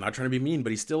 and I'm not trying to be mean,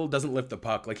 but he still doesn't lift the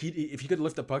puck. Like if he could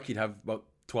lift the puck, he'd have about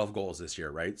 12 goals this year,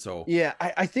 right? So Yeah,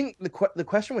 I think the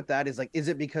question with that is like, is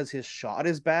it because his shot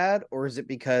is bad, or is it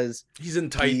because he's in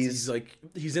tight. he's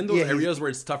He's in those yeah areas where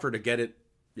it's tougher to get it.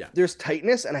 Yeah, there's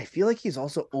tightness, and I feel like he's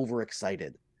also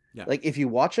overexcited. yeah. Like if you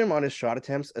watch him on his shot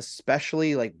attempts,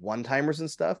 especially like one timers and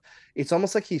stuff, it's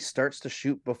almost like he starts to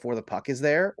shoot before the puck is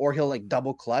there, or he'll like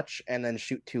double clutch and then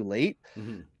shoot too late.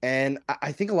 Mm-hmm. And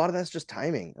I think a lot of that's just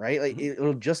timing, right? Like Mm-hmm.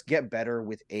 it'll just get better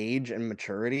with age and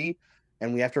maturity.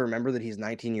 And we have to remember that he's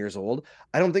 19 years old.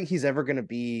 I don't think he's ever going to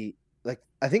be like,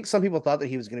 I think some people thought that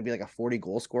he was going to be like a 40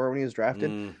 goal scorer when he was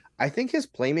drafted. Mm. I think his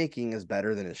playmaking is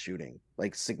better than his shooting,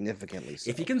 like significantly so.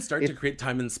 If he can start to create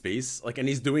time and space, like, and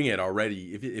he's doing it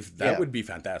already, if that would be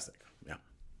fantastic. Yeah.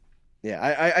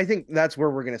 Yeah, I think that's where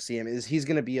we're going to see him. Is he's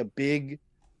going to be a big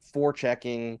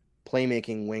forechecking,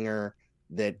 playmaking winger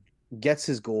that gets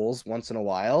his goals once in a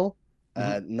while.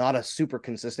 Mm-hmm. Not a super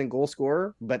consistent goal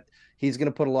scorer, but he's going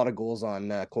to put a lot of goals on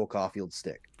Cole Caulfield's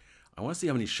stick. I want to see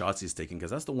how many shots he's taking,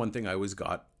 because that's the one thing I always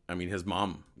got. I mean, his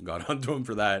mom got onto him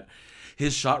for that.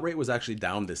 His shot rate was actually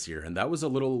down this year, and that was a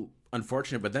little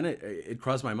unfortunate. But then it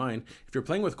crossed my mind: if you're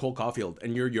playing with Cole Caulfield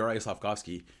and you're Juraj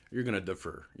Slavkovsky, you're gonna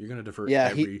defer. You're gonna defer.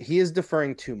 Yeah, he is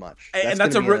deferring too much, and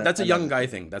that's a young guy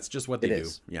thing. That's just what they do.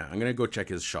 Is. Yeah, I'm gonna go check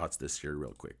his shots this year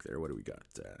real quick. There, what do we got?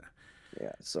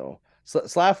 Yeah, so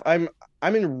Slav, I'm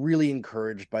really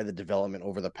encouraged by the development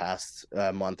over the past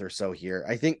month or so here.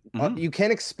 I think you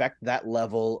can't expect that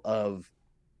level of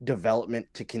development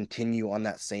to continue on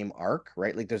that same arc,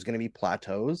 right? Like there's going to be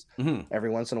plateaus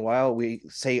every once in a while. We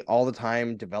say all the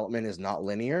time development is not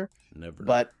linear. Never.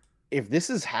 But if this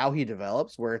is how he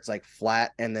develops, where it's like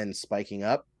flat and then spiking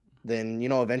up, then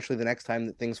eventually the next time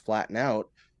that things flatten out,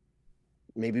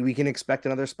 maybe we can expect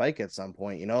another spike at some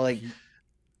point. Like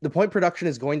the point production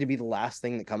is going to be the last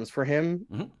thing that comes for him.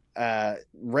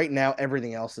 Right now,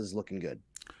 everything else is looking good.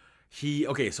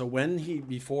 So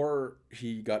before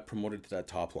he got promoted to that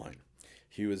top line,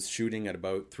 he was shooting at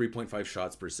about 3.5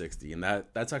 shots per 60, and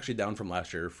that's actually down from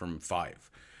last year from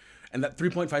 5. And that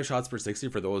 3.5 shots per 60,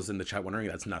 for those in the chat wondering,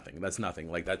 that's nothing. That's nothing.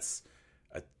 Like, that's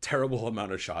a terrible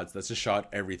amount of shots. That's a shot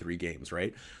every 3 games,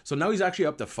 right? So now he's actually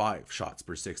up to 5 shots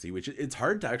per 60, which it's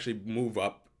hard to actually move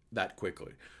up that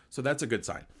quickly. So that's a good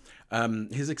sign.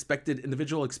 His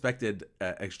individual expected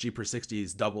XG per 60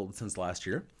 is doubled since last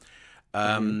year.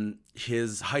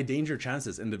 His high danger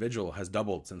chances individual has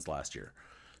doubled since last year.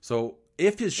 So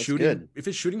if his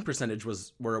shooting percentage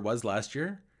was where it was last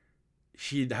year,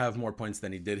 he'd have more points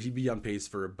than he did. He'd be on pace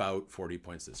for about 40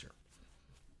 points this year.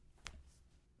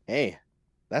 Hey,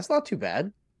 that's not too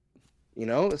bad.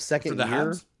 Second year,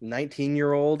 Habs?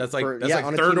 19-year-old. That's like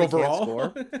third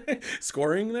overall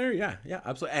scoring there. Yeah,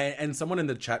 absolutely. And someone in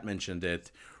the chat mentioned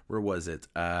it. Where was it?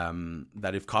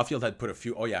 That if Caulfield had put a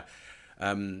few. Oh yeah.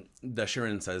 The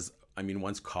Sharon says, I mean,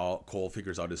 once Cole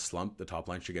figures out his slump, the top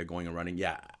line should get going and running.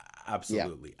 Yeah,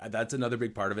 absolutely. Yeah. That's another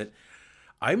big part of it.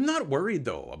 I'm not worried,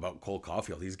 though, about Cole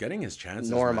Caulfield. He's getting his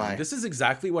chances. Nor am I. This is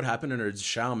exactly what happened under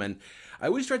Schaum. And I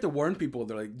always try to warn people.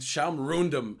 They're like, Schaum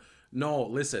ruined him. No,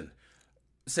 listen.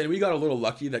 Saying we got a little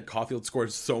lucky that Caulfield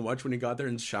scored so much when he got there,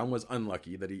 and Schaum was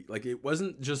unlucky that it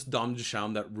wasn't just Dom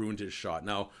Schaum that ruined his shot.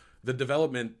 Now, the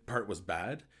development part was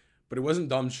bad, but it wasn't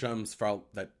Dom Schaum's fault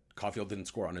that Caulfield didn't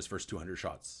score on his first 200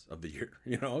 shots of the year,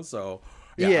 So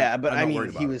but I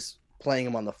mean, he was playing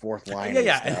him on the fourth line.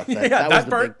 Yeah. That was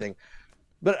the big thing.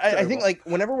 But I think like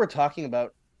whenever we're talking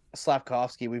about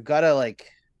Slavkovsky, we've got to like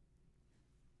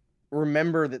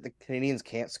remember that the Canadiens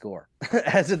can't score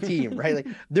as a team, right? Like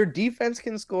their defense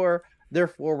can score, their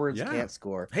forwards can't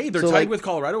score. Hey, they're tied with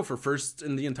Colorado for first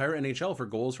in the entire NHL for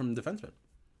goals from defensemen,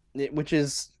 which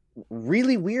is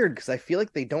really weird because I feel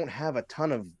like they don't have a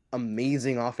ton of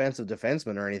amazing offensive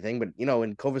defensemen or anything. But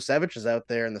when Kovacevic is out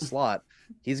there in the slot,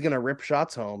 he's gonna rip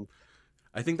shots home.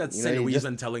 I think that's St. Louis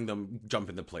been telling them jump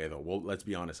into play though. Well, let's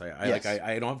be honest.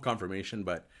 I don't have confirmation,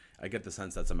 but I get the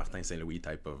sense that's a Martin St. Louis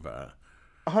type of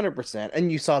 100%. And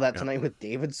you saw that tonight with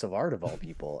David Savard of all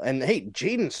people. And hey,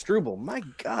 Jaden Struble, my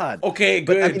God. Okay,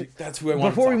 good. But, I mean, that's who I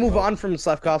want. Before we move on from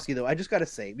Slavkovsky, though, I just got to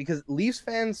say, because Leafs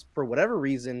fans, for whatever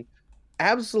reason,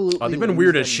 absolutely they've been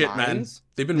weird as shit, man.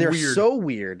 They're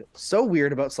weird. so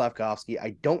weird about Slavkovsky.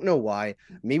 I don't know why.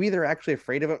 Maybe they're actually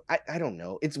afraid of him. I don't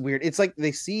know. It's weird. It's like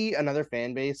they see another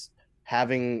fan base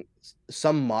having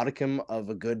some modicum of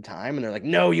a good time, and they're like,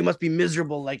 no, you must be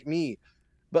miserable like me.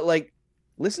 But like,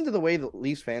 listen to the way the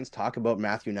Leafs fans talk about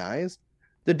Matthew Nyes.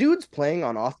 The dude's playing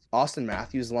on Austin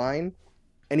Matthews' line,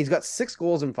 and he's got 6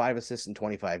 goals and 5 assists in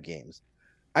 25 games.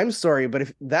 I'm sorry, but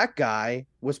if that guy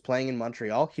was playing in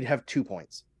Montreal, he'd have 2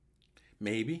 points,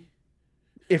 Maybe,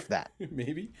 if that.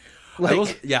 maybe. I will.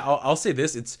 Like, Yeah, I'll say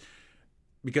this. It's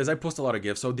because I post a lot of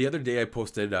gifs. So the other day I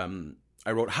posted.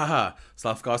 I wrote, "Haha,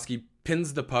 Slavkovsky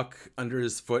pins the puck under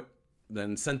his foot,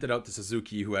 then sent it out to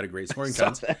Suzuki, who had a great scoring saw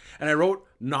chance." that. And I wrote,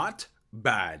 "Not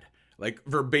bad," like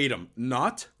verbatim,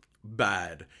 "Not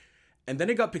bad." And then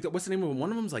it got picked up. What's the name of them?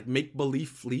 One of them's like Make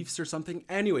Believe Leafs or something.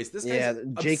 Anyways, this Yeah,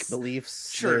 guy's Jake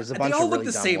Beliefs. Sure, There's a and bunch they all of look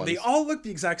really the dumb same. ones. They all look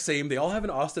the exact same. They all have an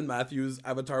Austin Matthews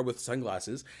avatar with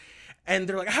sunglasses, and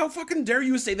they're like, "How fucking dare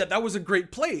you say that that was a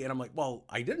great play?" And I'm like, "Well,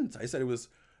 I didn't. I said it was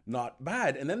not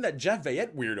bad." And then that Jeff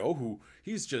Veillette weirdo, who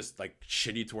he's just like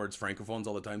shitty towards francophones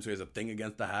all the time, so he has a thing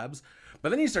against the Habs. But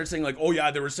then he starts saying like, "Oh yeah,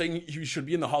 they were saying he should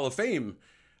be in the Hall of Fame,"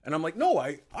 and I'm like, "No,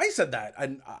 I said that,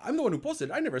 and I'm the one who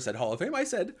posted. I never said Hall of Fame. I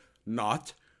said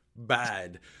not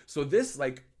bad." So this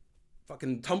like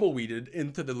fucking tumbleweeded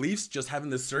into the Leafs just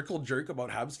having this circle jerk about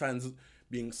Habs fans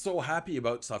being so happy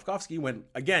about Slavkovsky when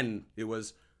again it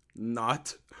was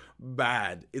not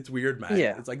bad. It's weird, man.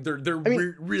 Yeah. It's like they're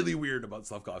really weird about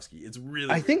Slavkovsky. It's really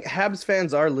I weird. think Habs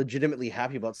fans are legitimately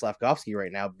happy about Slavkovsky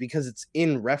right now because it's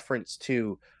in reference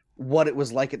to what it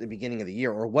was like at the beginning of the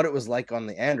year or what it was like on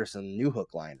the Anderson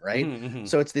Newhook line, right?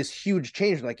 So it's this huge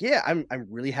change. Like, yeah, I'm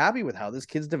really happy with how this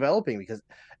kid's developing because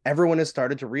everyone has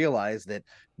started to realize that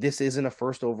this isn't a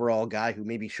first overall guy who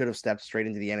maybe should have stepped straight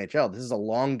into the NHL. This is a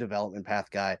long development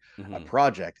path guy, a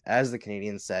project, as the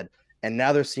Canadians said. And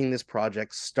now they're seeing this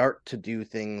project start to do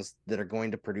things that are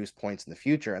going to produce points in the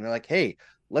future. And they're like, hey,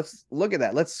 let's look at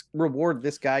that. Let's reward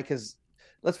this guy because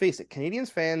let's face it,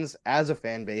 Canadiens fans as a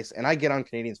fan base, and I get on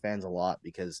Canadiens fans a lot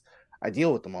because I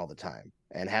deal with them all the time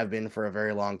and have been for a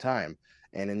very long time.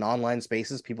 And in online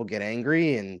spaces, people get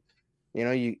angry and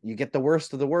you get the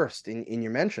worst of the worst in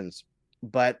your mentions.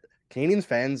 But Canadiens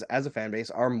fans as a fan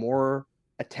base are more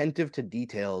attentive to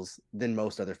details than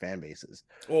most other fan bases.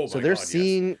 Oh So my they're god,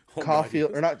 seeing yes. Oh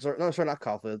Caulfield god, or yes. not, sorry, no, sorry, not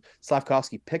Caulfield,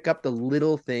 Slavkovsky pick up the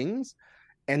little things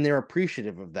and they're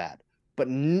appreciative of that. But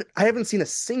I haven't seen a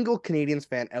single Canadiens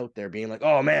fan out there being like,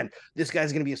 "Oh man, this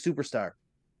guy's going to be a superstar."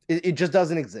 It just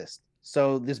doesn't exist.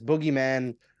 So this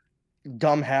boogeyman,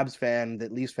 dumb Habs fan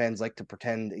that Leafs fans like to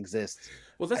pretend exists,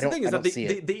 Well, that's I the don't, thing I is that don't see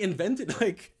it. they invented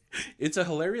like it's a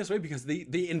hilarious way because they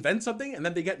invent something and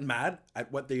then they get mad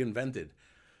at what they invented.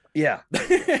 Yeah,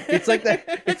 it's like that.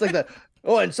 It's like that.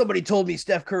 Oh, and somebody told me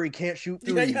Steph Curry can't shoot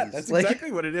threes. Yeah, that's Like,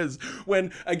 exactly what it is.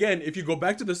 When again, if you go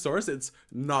back to the source, it's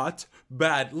not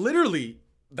bad. Literally,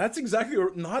 that's exactly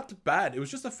not bad. It was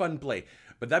just a fun play.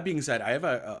 But that being said, I have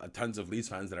a tons of Leafs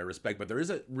fans that I respect, but there is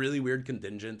a really weird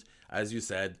contingent, as you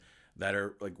said, that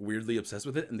are like weirdly obsessed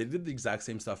with it, and they did the exact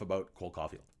same stuff about Cole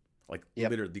Caulfield, like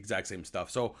yep. literally the exact same stuff.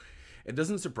 So it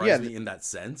doesn't surprise me in that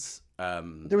sense.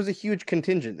 There was a huge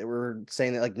contingent that were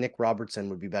saying that like Nick Robertson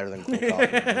would be better than Cole Caulfield.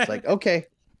 It's like, okay.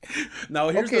 Now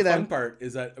here's Okay, the then. fun part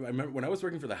is that I remember when I was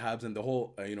working for the Habs and the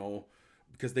whole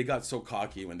because they got so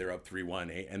cocky when they're up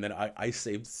 3-1, and then I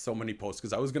saved so many posts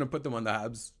because I was gonna put them on the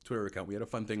Habs Twitter account. We had a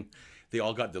fun thing. They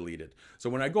all got deleted. So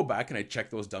when I go back and I check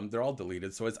those dumb, they're all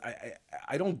deleted. So it's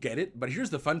I don't get it. But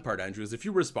here's the fun part, Andrew, is if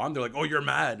you respond, they're like, "Oh, you're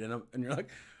mad," and you're like,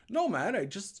 "No, man, I'm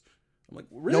like,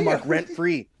 really? No, Mark, rent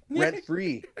free. Rent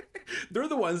free. They're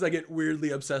the ones that get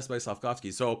weirdly obsessed by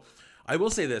Slavkovsky. So I will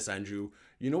say this, Andrew.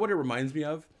 You know what it reminds me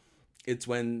of? It's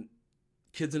when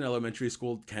kids in elementary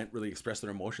school can't really express their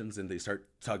emotions and they start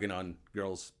tugging on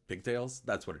girls' pigtails.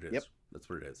 That's what it is. Yep. That's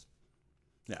what it is.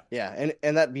 Yeah. Yeah,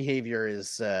 and that behavior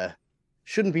is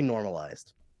shouldn't be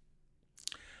normalized.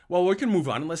 Well, we can move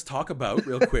on and let's talk about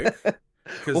real quick.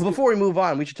 Well, before we move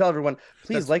on, we should tell everyone,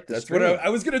 please like the stream. What I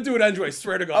was going to do it, Andrew. I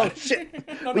swear to God. Oh, shit.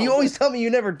 No, Well, you always tell me you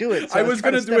never do it. So I was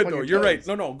going to do it, though. You're right.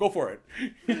 toes. No, go for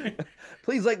it.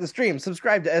 Please like the stream.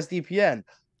 Subscribe to SDPN.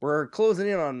 We're closing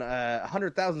in on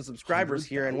 100,000 subscribers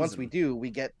here. And once we do, we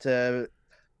get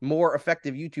more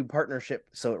effective YouTube partnership.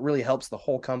 So it really helps the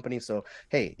whole company. So,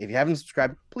 hey, if you haven't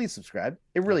subscribed, please subscribe.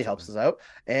 It really helps us out.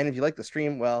 And if you like the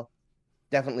stream, well,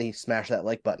 definitely smash that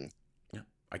like button. Yeah.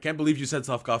 I can't believe you said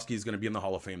Slavkovsky is going to be in the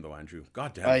Hall of Fame, though, Andrew.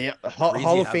 God damn. Yeah,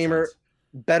 Hall of Famer,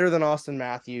 better than Austin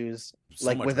Matthews, So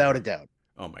like much without better. a doubt.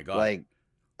 Oh my God. Like,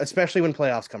 especially when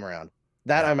playoffs come around.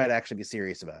 That I might actually be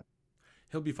serious about.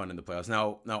 He'll be fun in the playoffs.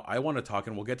 Now I want to talk,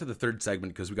 and we'll get to the third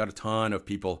segment because we got a ton of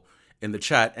people in the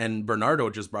chat, and Bernardo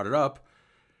just brought it up.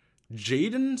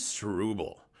 Jaden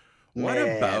Struble. What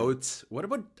about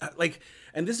like?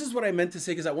 And this is what I meant to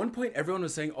say because at one point everyone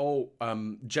was saying, "Oh,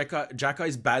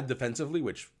 Jackie's bad defensively,"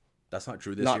 which that's not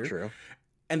true this year. Not true.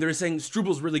 And they're saying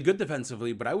Struble's really good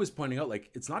defensively, but I was pointing out like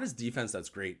it's not his defense that's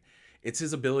great. It's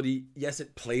his ability. Yes,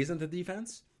 it plays into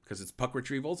defense because it's puck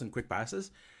retrievals and quick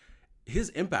passes. his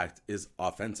impact is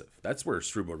offensive. That's where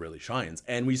Struble really shines.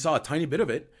 And we saw a tiny bit of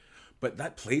it, but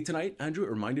that play tonight, Andrew, it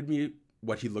reminded me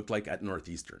what he looked like at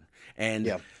Northeastern.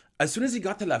 And as soon as he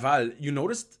got to Laval, you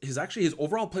noticed his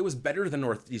overall play was better than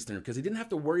Northeastern because he didn't have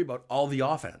to worry about all the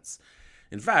offense.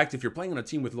 In fact, if you're playing on a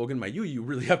team with Logan Mailloux, you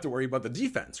really have to worry about the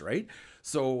defense, right?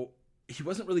 So he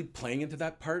wasn't really playing into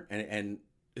that part, and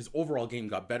his overall game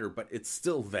got better, but it's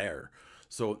still there.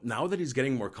 So now that he's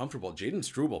getting more comfortable, Jaden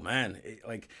Struble, man,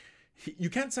 you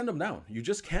can't send him down. You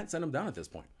just can't send him down at this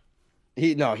point.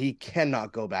 He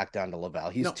cannot go back down to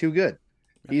Laval. He's too good.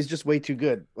 Yeah. He's just way too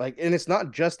good. And it's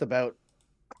not just about,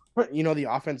 the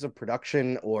offensive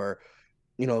production or,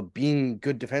 being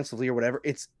good defensively or whatever.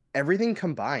 It's everything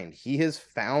combined. He has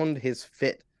found his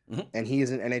fit, and he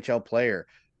is an NHL player.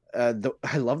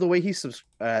 I love the way he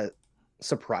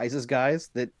surprises guys.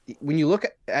 That when you look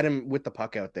at him with the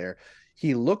puck out there,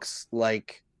 he looks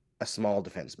like a small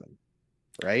defenseman,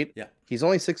 right? Yeah. He's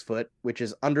only 6 foot, which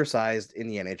is undersized in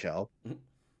the NHL.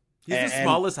 He's the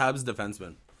smallest Habs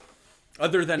defenseman.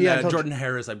 Other than Jordan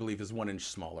Harris, I believe, is 1 inch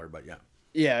smaller, but yeah.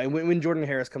 Yeah, and when Jordan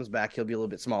Harris comes back, he'll be a little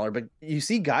bit smaller. But you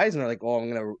see guys and they're like, oh,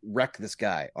 I'm going to wreck this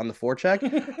guy on the forecheck.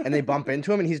 And they bump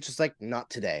into him and he's just like, not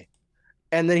today.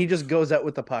 And then he just goes out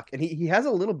with the puck. And he has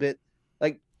a little bit,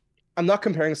 I'm not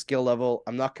comparing skill level.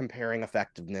 I'm not comparing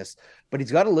effectiveness. But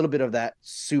he's got a little bit of that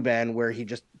Subban where he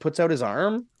just puts out his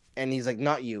arm and he's like,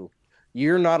 not you.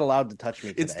 You're not allowed to touch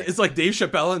me today. It's like Dave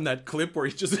Chappelle in that clip where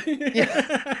he's just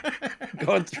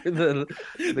going through the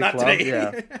not club. Today.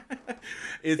 Yeah.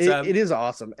 It is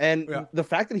awesome. And the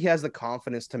fact that he has the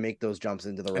confidence to make those jumps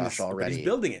into the rush already. He's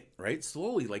building it, right?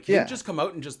 Slowly. He didn't just come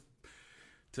out and just,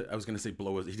 I was going to say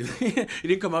blow it. He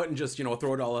didn't come out and just,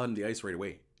 throw it all on the ice right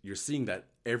away. You're seeing that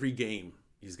every game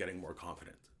he's getting more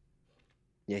confident.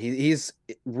 Yeah, he's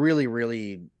really,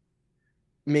 really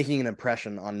making an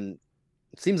impression on,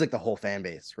 it seems like the whole fan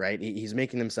base, right? He's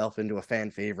making himself into a fan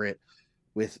favorite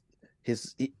with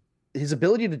his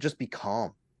ability to just be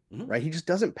calm, right? He just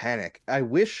doesn't panic. I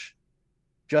wish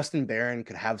Justin Barron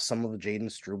could have some of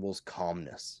Jaden Struble's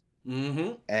calmness.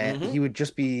 And he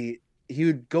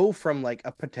would go from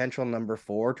a potential number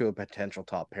 4 to a potential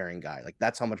top pairing guy.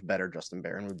 That's how much better Justin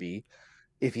Barron would be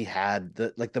if he had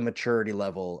the maturity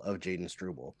level of Jaden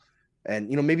Struble. And,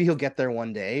 maybe he'll get there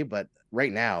one day, but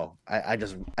right now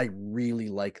I really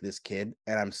like this kid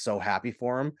and I'm so happy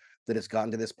for him that it's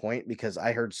gotten to this point because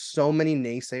I heard so many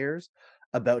naysayers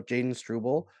about Jaden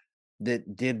Struble that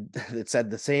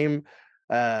said the same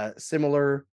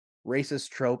similar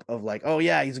racist trope of oh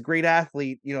yeah, he's a great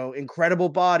athlete, incredible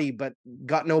body, but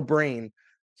got no brain.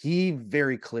 He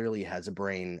very clearly has a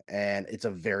brain and it's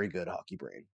a very good hockey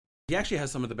brain. He actually has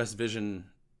some of the best vision.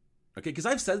 Okay, because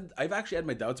I've actually had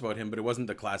my doubts about him, but it wasn't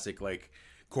the classic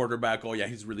quarterback. Oh yeah,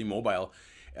 he's really mobile.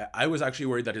 I was actually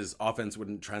worried that his offense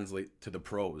wouldn't translate to the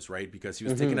pros, right? Because he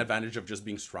was taking advantage of just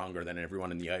being stronger than everyone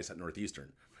in the ice at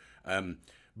Northeastern.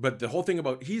 But the whole thing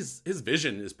about his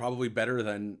vision is probably better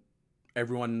than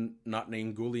everyone not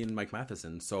named Gooley and Mike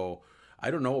Matheson. So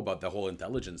I don't know about the whole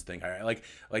intelligence thing. I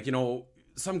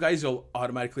some guys you'll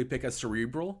automatically pick as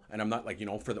cerebral, and I'm not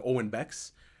for the Owen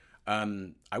Becks.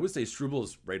 I would say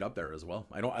Struble's right up there as well.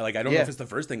 I don't know if it's the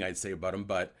first thing I'd say about him,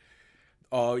 but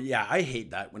I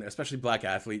hate that when, especially black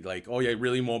athlete,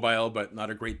 really mobile, but not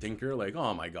a great thinker.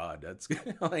 Oh my God, that's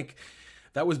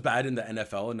that was bad in the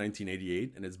NFL in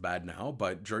 1988 and it's bad now.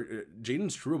 But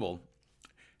Jaden Struble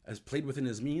has played within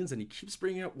his means and he keeps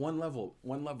bringing up one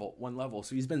level.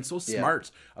 So he's been so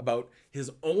smart about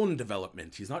his own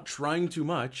development. He's not trying too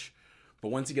much. But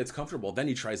once he gets comfortable, then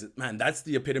he tries it. Man, that's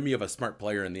the epitome of a smart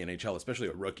player in the NHL, especially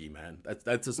a rookie, man.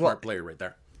 That's a smart player right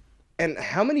there. And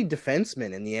how many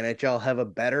defensemen in the NHL have a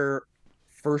better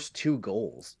first 2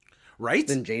 goals, right,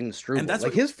 than Jaden Struble? And that's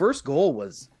his first goal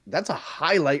that's a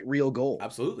highlight reel goal.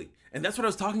 Absolutely. And that's what I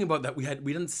was talking about, that we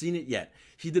hadn't seen it yet.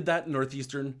 He did that in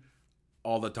Northeastern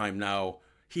all the time. Now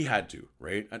he had to,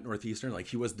 right, at Northeastern,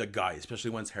 he was the guy,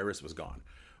 especially once Harris was gone.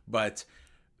 But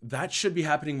that should be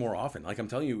happening more often. I'm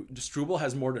telling you, Struble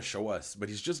has more to show us, but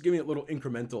he's just giving it little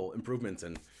incremental improvements,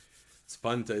 and it's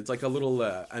fun it's like a little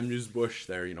amuse-bouche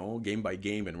there, game by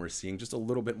game, and we're seeing just a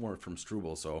little bit more from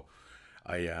Struble. So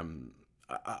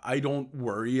I don't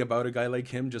worry about a guy like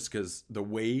him just because the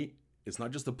way, it's not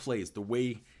just the plays, the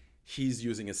way he's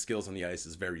using his skills on the ice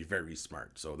is very, very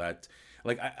smart. So that,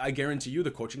 I guarantee you the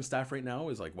coaching staff right now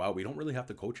is wow, we don't really have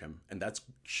to coach him, and that's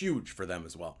huge for them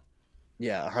as well.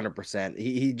 Yeah, 100%.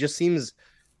 He just seems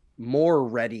more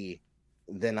ready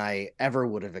than I ever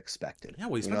would have expected. Yeah,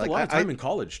 well, he spent a lot of time in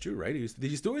college too, right? Did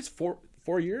he do his 4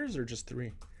 years or just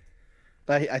 3?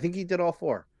 I think he did all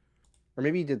 4. Or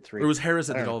maybe he did 3. Or it was Harris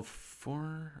that did all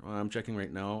 4? Well, I'm checking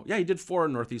right now. Yeah, he did 4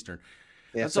 in Northeastern.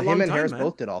 Yeah, That's so a long him and time, Harris man.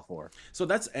 both did all 4. So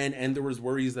that's and there was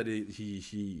worries that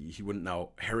he wouldn't now.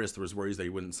 Harris, there was worries that he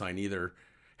wouldn't sign either.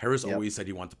 Harris always said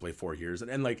he wanted to play 4 years,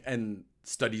 and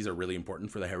studies are really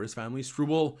important for the Harris family.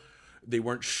 Struble, they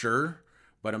weren't sure,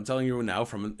 but I'm telling you now,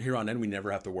 from here on in, we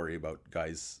never have to worry about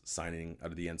guys signing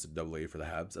out of the NCAA for the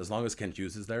Habs. As long as Kent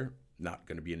Hughes is there, not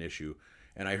going to be an issue.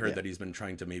 And I heard that he's been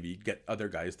trying to maybe get other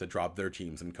guys to drop their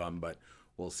teams and come, but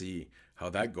we'll see how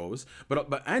that goes.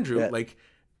 But Andrew, like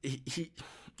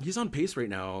he's on pace right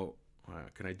now.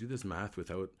 Can I do this math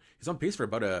without? He's on pace for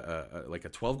about a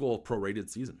 12-goal prorated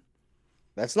season.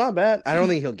 That's not bad. I don't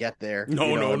think he'll get there.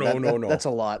 No. That's a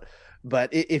lot. But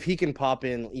if he can pop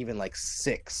in even like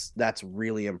 6, that's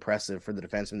really impressive for the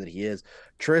defenseman that he is.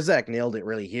 Trzak nailed it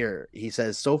really here. He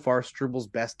says so far Struble's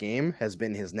best game has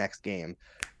been his next game,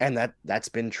 and that's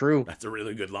been true. That's a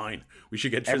really good line. We should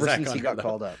get Trzak ever since on he got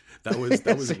called up. That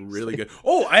was really good.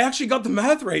 Oh, I actually got the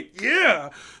math right. Yeah.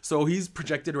 So he's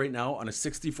projected right now on a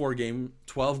 64 game,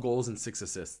 12 goals and 6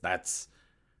 assists.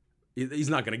 He's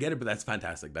not going to get it, but that's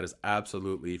fantastic. That is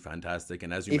absolutely fantastic.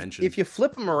 And as you mentioned, if you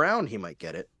flip him around, he might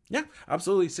get it. Yeah,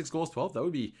 absolutely. 6 goals, 12. That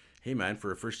would be, hey man,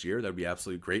 for a first year, that would be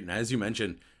absolutely great. And as you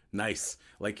mentioned, nice.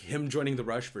 Like him joining the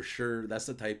Rush for sure. That's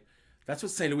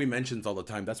what St. Louis mentions all the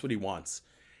time. That's what he wants.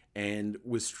 And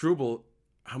with Struble,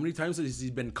 how many times has he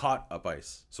been caught up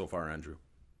ice so far, Andrew?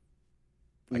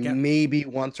 Maybe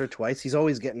once or twice. He's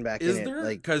always getting back in it. Is there?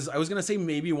 Because I was going to say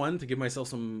maybe one to give myself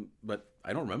some, but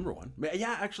I don't remember one.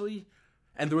 Yeah, actually.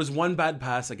 And there was one bad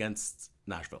pass against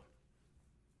Nashville.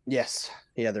 Yes.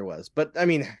 Yeah, there was. But, I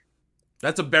mean...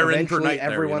 That's a Baron per night.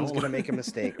 Everyone's going to make a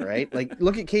mistake, right? Like,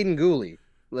 look at Caden Gooley.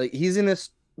 Like, he's in a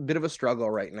bit of a struggle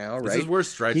right now, right? This is his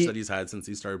worst stretch that he's had since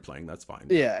he started playing. That's fine.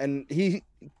 Yeah, and he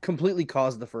completely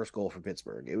caused the first goal for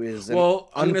Pittsburgh. It was I'm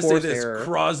going to say this. Error.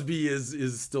 Crosby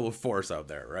is still a force out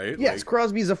there, right? Yes,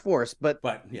 Crosby's a force, but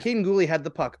Caden Gooley had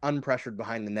the puck unpressured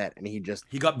behind the net, and he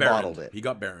got bottled it. He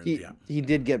got barrened, He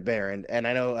did get barrened, and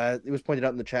I know it was pointed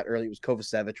out in the chat earlier, it was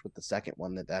Kovacevic with the second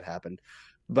one that happened.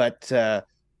 But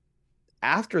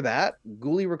after that,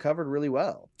 Gooley recovered really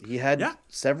well. He had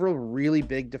several really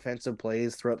big defensive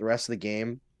plays throughout the rest of the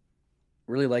game.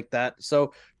 Really like that.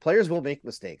 So players will make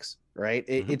mistakes, right?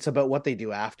 It's about what they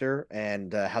do after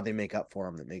and how they make up for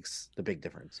them that makes the big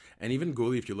difference. And even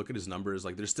Gooley, if you look at his numbers,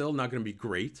 like they're still not going to be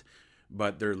great,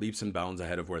 but they're leaps and bounds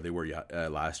ahead of where they were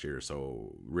last year.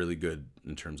 So really good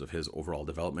in terms of his overall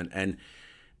development. And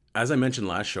as I mentioned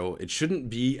last show, it shouldn't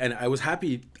be, and I was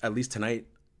happy at least tonight,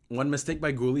 one mistake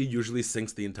by Gooley usually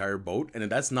sinks the entire boat. And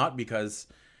that's not because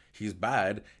he's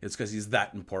bad. It's because he's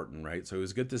that important, right? So it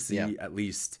was good to see at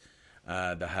least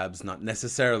the Habs not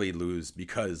necessarily lose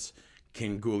because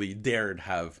King Gooley dared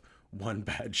have one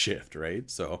bad shift, right?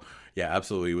 So, yeah,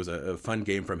 absolutely. It was a fun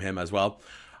game from him as well.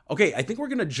 Okay, I think we're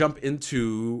going to jump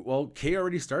into, well, Kay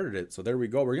already started it. So there we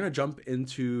go. We're going to jump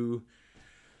into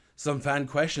some fan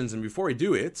questions, and before we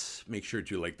do it, make sure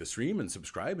to like the stream and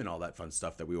subscribe and all that fun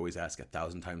stuff that we always ask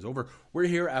 1,000 times over. We're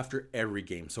here after every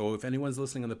game, so if anyone's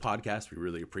listening on the podcast, we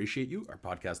really appreciate you. Our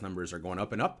podcast numbers are going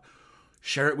up and up.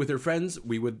 Share it with your friends.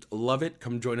 We would love it.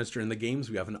 Come join us during the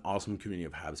games. We have an awesome community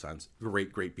of Habs fans.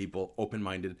 Great people,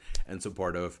 open-minded and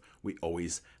supportive. We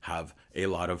always have a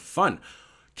lot of fun.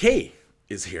 Kay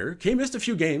is here. Kay missed a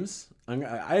few games.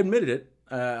 I admitted it.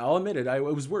 I'll admit it. I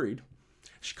was worried.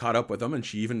 She caught up with him, and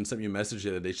she even sent me a message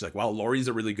the other day. She's like, wow, Laurie's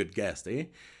a really good guest, eh?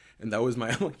 And that was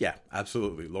my, yeah,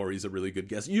 absolutely. Laurie's a really good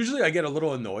guest. Usually I get a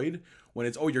little annoyed when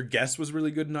it's, oh, your guest was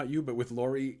really good, not you. But with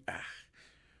Laurie,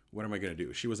 what am I going to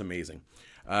do? She was amazing.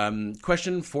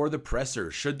 Question for the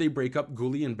presser. Should they break up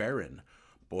Gooley and Barron?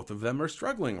 Both of them are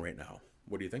struggling right now.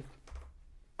 What do you think?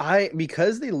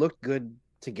 Because they looked good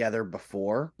together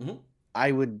before,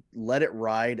 I would let it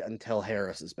ride until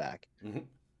Harris is back.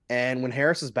 And when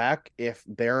Harris is back, if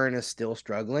Barron is still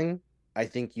struggling, I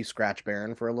think you scratch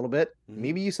Barron for a little bit.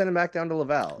 Maybe you send him back down to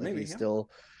Laval if he's still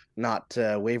not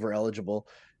waiver eligible,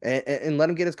 and let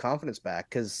him get his confidence back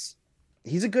because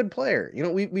he's a good player. You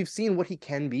know, we've seen what he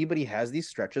can be, but he has these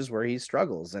stretches where he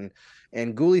struggles,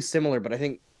 and Gooley's similar, but I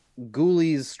think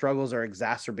Gooley's struggles are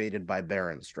exacerbated by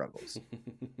Barron's struggles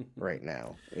right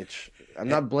now. I'm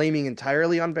not blaming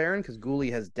entirely on Barron because Gooley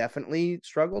has definitely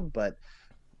struggled, but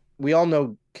we all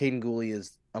know Caden Gooley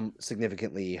is a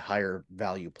significantly higher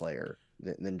value player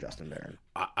than Justin Barron.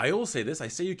 I will say this. I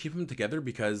say you keep them together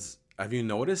because have you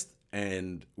noticed,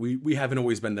 and we haven't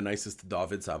always been the nicest to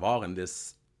David Savard in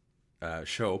this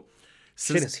show.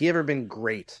 Has he ever been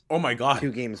great? Oh my God.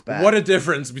 2 games back. What a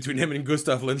difference between him and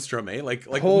Gustav Lindstrom, eh? Like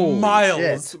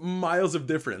miles of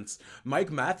difference. Mike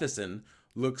Matheson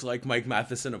looks like Mike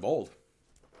Matheson of old.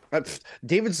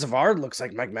 David Savard looks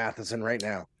like Mike Matheson right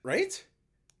now. Right?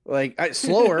 Like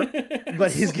slower,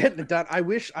 but he's getting it done. I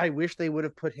wish they would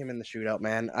have put him in the shootout,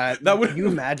 man. That would Can you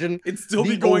imagine? It'd still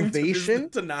be going ovation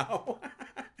to now.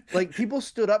 Like people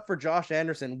stood up for Josh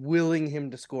Anderson, willing him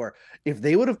to score. If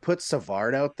they would have put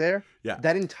Savard out there,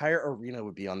 that entire arena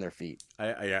would be on their feet.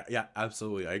 Yeah,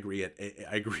 absolutely. I agree.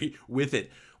 I agree with it.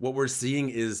 What we're seeing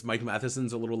is Mike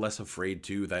Matheson's a little less afraid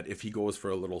too, that if he goes for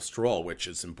a little stroll, which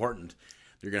is important,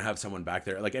 you're going to have someone back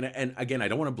there. Like, and again, I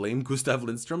don't want to blame Gustav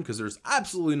Lindstrom because there's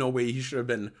absolutely no way he should have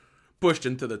been pushed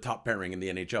into the top pairing in the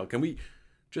NHL. Can we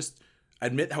just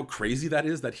admit how crazy that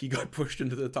is that he got pushed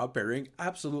into the top pairing?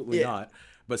 Absolutely not.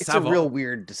 But it's a real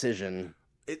weird decision.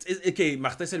 It's okay.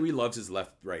 Martin said he loves his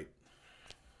left, right.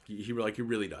 He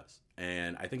really does.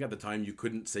 And I think at the time you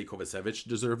couldn't say Kovacevic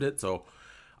deserved it, so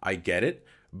I get it.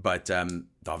 But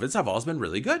David Saval's been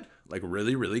really good, like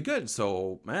really, really good.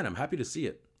 So man, I'm happy to see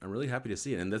it. I'm really happy to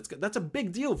see it, and that's a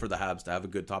big deal for the Habs to have a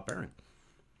good top pairing.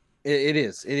 It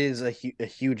is. It is a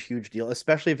huge deal,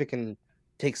 especially if it can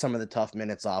take some of the tough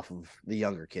minutes off of the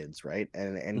younger kids, right?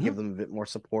 And give them a bit more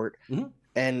support. Mm-hmm.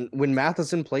 And when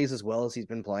Matheson plays as well as he's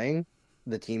been playing,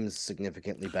 the team's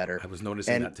significantly better. I was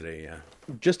noticing that today, yeah.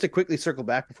 Just to quickly circle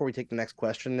back before we take the next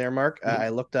question there, Mark, I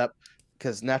looked up,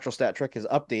 because Natural Stat Trick is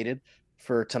updated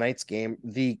for tonight's game.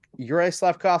 The Juraj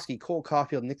Slavkovsky, Cole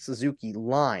Caulfield, Nick Suzuki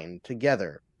line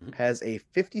together has a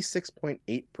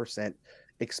 56.8%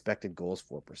 expected goals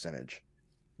for percentage.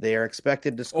 They are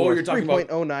expected to score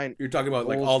 3.09. You're talking about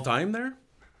goals. Like all time there?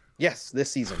 Yes, this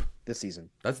season.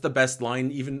 That's the best line.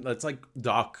 Even that's like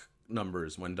Doc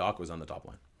numbers when Doc was on the top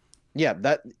line. Yeah,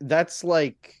 that's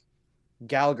like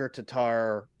Gallagher,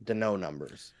 Tatar, Deneau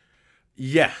numbers.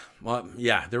 Yeah, well,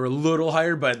 yeah, they were a little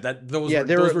higher, but those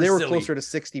were closer to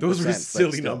 60%. Those were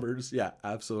silly numbers. Yeah,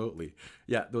 absolutely.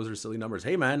 Yeah, those are silly numbers.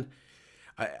 Hey, man,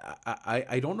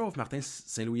 I don't know if Martin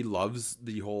St. Louis loves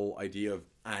the whole idea of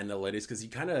analytics because he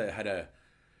kind of had a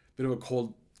bit of a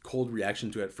cold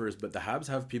reaction to it at first, but the Habs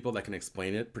have people that can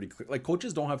explain it pretty quick. Like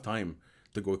coaches don't have time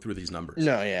to go through these numbers.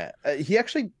 No, yeah, he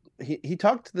actually he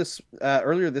talked this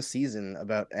earlier this season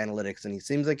about analytics, and he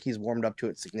seems like he's warmed up to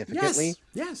it significantly.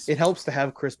 Yes. It helps to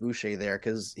have Chris Boucher there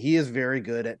because he is very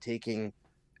good at taking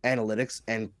analytics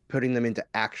and putting them into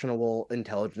actionable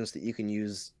intelligence that you can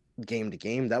use game to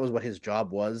game. That was what his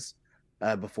job was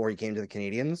before he came to the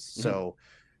Canadiens. So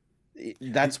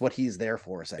that's what he's there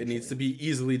for, essentially. It needs to be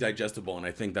easily digestible, and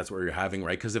I think that's what you're having,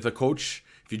 right? Because if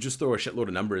you just throw a shitload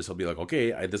of numbers, he'll be like,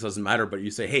 okay, this doesn't matter. But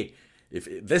you say, hey, if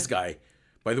this guy,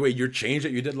 by the way, your change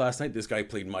that you did last night, this guy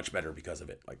played much better because of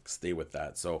it. Like, stay with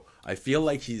that. So I feel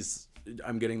like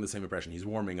I'm getting the same impression. He's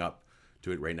warming up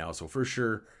to it right now. So for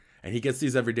sure, and he gets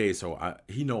these every day. So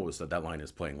he knows that line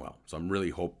is playing well. So I'm really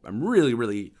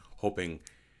hoping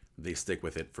they stick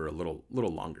with it for a little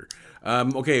longer.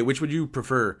 Okay, which would you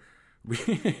prefer?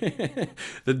 The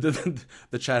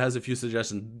chat has a few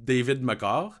suggestions. David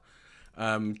McCarr,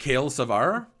 Kale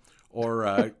Savard,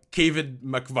 or David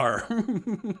McVar.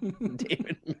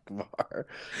 David McVar.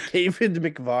 David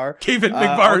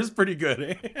McVar is pretty good.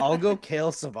 Eh? I'll go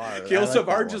Kale Savard. Kale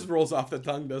Savard just rolls off the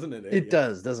tongue, doesn't it? It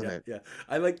does, doesn't it? Yeah,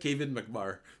 I like David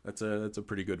McVar. That's a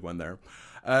pretty good one there.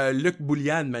 Luc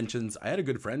Boulian mentions, I had a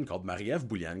good friend called Marie-Ève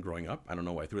Boulian growing up. I don't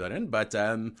know why I threw that in, but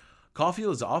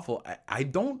Caulfield is awful. I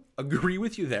don't agree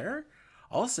with you there.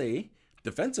 I'll say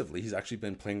defensively, he's actually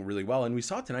been playing really well, and we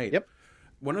saw tonight. Yep.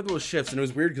 One of those shifts, and it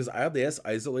was weird because ILDS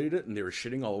isolated it and they were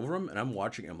shitting all over him, and I'm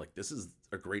watching. I'm like, this is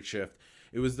a great shift.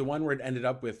 It was the one where it ended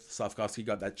up with Slavkovsky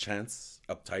got that chance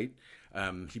up tight.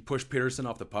 He pushed Peterson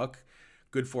off the puck.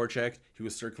 Good forecheck. He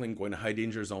was circling, going to high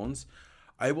danger zones.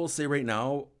 I will say right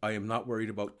now, I am not worried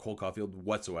about Cole Caulfield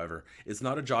whatsoever. It's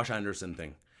not a Josh Anderson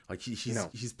thing. Like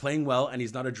he's playing well, and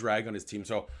he's not a drag on his team.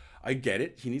 So I get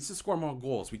it. He needs to score more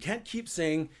goals. We can't keep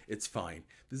saying it's fine.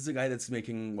 This is a guy that's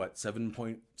making, 7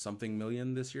 point something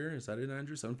million this year? Is that it,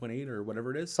 Andrew? 7.8 or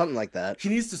whatever it is? Something like that. He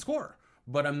needs to score,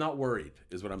 but I'm not worried,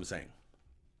 is what I'm saying.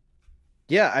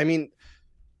 Yeah, I mean,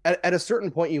 at a certain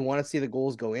point, you want to see the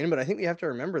goals go in, but I think we have to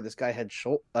remember this guy had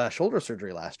shoulder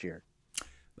surgery last year.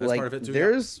 That's part of it too.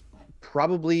 There's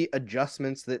probably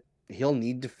adjustments that he'll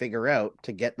need to figure out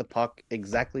to get the puck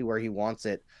exactly where he wants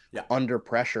it under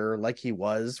pressure, like he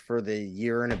was for the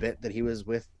year and a bit that he was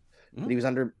with. He was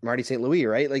under Marty St. Louis,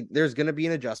 right? Like there's going to be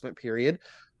an adjustment period.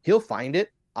 He'll find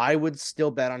it. I would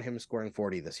still bet on him scoring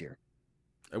 40 this year.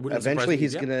 Eventually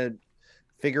he's going to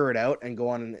figure it out and go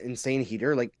on an insane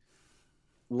heater. Like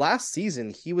last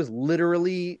season, he was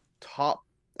literally top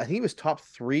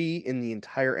 3 in the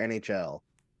entire NHL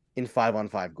in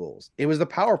 5-on-5 goals. It was the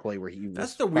power play where he was.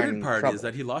 That's the weird part trouble. Is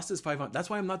that he lost his 5-on. That's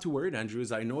why I'm not too worried, Andrew,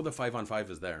 is I know the 5-on-5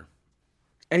 is there.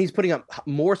 And he's putting up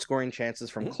more scoring chances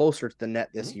from closer to the net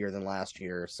this year than last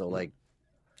year. So, like,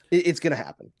 it's going to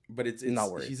happen. But it's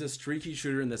not worried. He's a streaky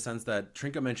shooter in the sense that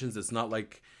Trinka mentions it's not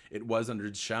like it was under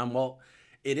Deschamps. Well,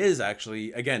 it is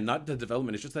actually, again, not the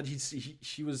development. It's just that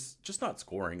he was just not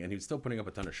scoring, and he was still putting up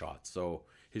a ton of shots. So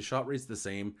his shot rate's the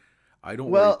same. I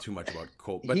don't worry too much about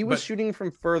Cole. But he was shooting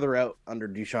from further out under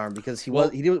Ducharme because he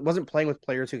wasn't playing with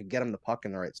players who could get him the puck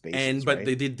in the right spaces. But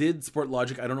they did Sport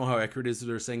Logic. I don't know how accurate it is.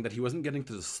 They're saying that he wasn't getting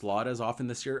to the slot as often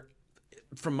this year.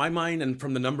 From my mind and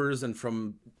from the numbers and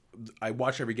from I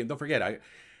watch every game. Don't forget,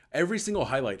 every single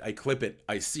highlight, I clip it,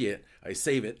 I see it, I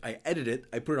save it, I edit it,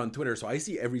 I put it on Twitter, so I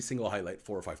see every single highlight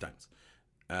 4 or 5 times.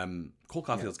 Cole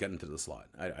Caulfield's getting to the slot.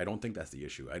 I don't think that's the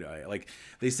issue. I like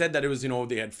they said that it was,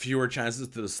 they had fewer chances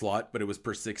to the slot, but it was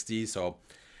per 60. So,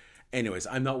 anyways,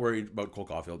 I'm not worried about Cole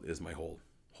Caulfield. Is my whole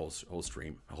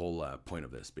stream, whole point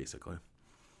of this basically.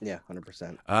 Yeah,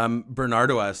 100%.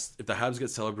 Bernardo asked if the Habs get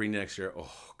Celebrini next year.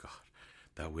 Oh God,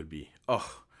 that would be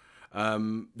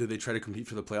do they try to compete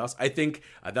for the playoffs? I think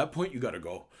at that point you got to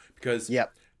go because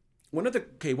one of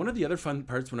the other fun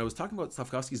parts when I was talking about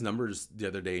Slafkovsky's numbers the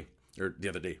other day,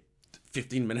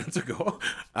 15 minutes ago,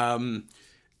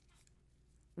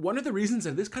 one of the reasons,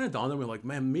 and this kind of dawned on me, like,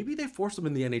 man, maybe they forced him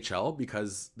in the NHL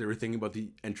because they were thinking about the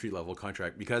entry-level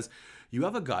contract, because you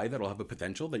have a guy that'll have a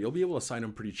potential that you'll be able to sign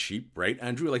him pretty cheap, right,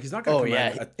 Andrew? Like, he's not going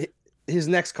to his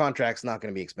next contract's not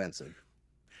going to be expensive.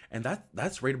 And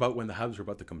that's right about when the Habs were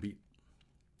about to compete.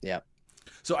 Yeah.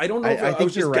 So I don't know if I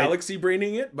was just galaxy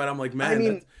braining it, but I'm like,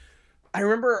 man. I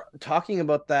remember talking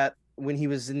about that when he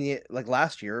was in the, like,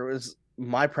 last year. It was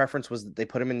my preference was that they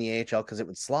put him in the AHL because it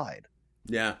would slide.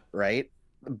 Yeah. Right.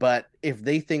 But if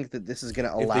they think that this is going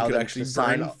to allow them to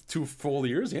sign 2 full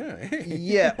years,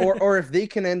 yeah, or if they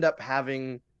can end up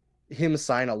having him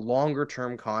sign a longer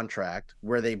term contract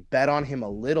where they bet on him a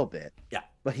little bit,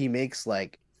 but he makes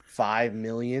like $5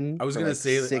 million. I was going to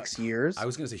say 6 years. I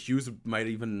was going to say Hughes might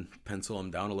even pencil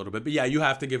him down a little bit, but yeah, you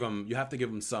have to give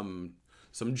him some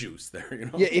juice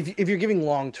there, Yeah, if you're giving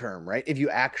long term, right? If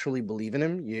you actually believe in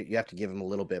him, you have to give him a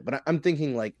little bit. But I'm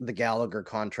thinking like the Gallagher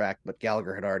contract, but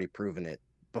Gallagher had already proven it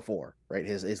before, right?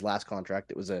 His last contract,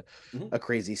 it was a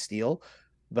crazy steal.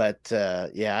 But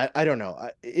I don't know.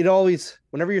 It always,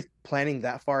 whenever you're planning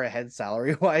that far ahead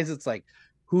salary wise, it's like,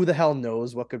 who the hell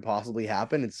knows what could possibly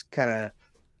happen? It's kind of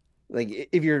like,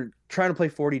 if you're trying to play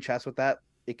 40 chess with that,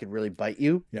 it could really bite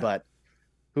you. But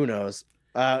who knows?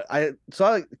 I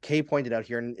saw Kay pointed out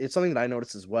here, and it's something that I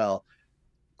noticed as well.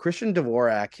 Christian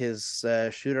Dvorak, his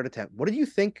shootout attempt. What did you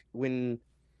think when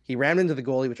he ran into the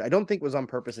goalie, which I don't think was on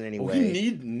purpose in any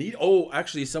way?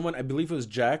 Actually, someone, I believe it was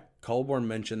Jack Colborn,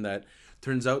 mentioned that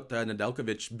turns out that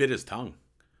Nedeljkovic bit his tongue.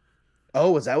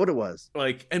 Oh, was that what it was?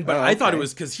 I thought it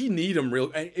was because he kneed him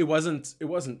real. It wasn't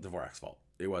Dvorak's fault.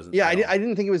 It wasn't. Yeah, I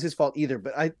didn't think it was his fault either,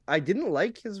 but I didn't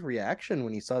like his reaction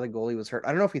when he saw the goalie was hurt. I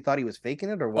don't know if he thought he was faking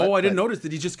it or what. Oh, I didn't notice.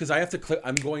 Did he just, because I have to clip,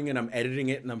 I'm going and I'm editing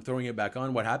it and I'm throwing it back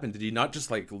on. What happened? Did he not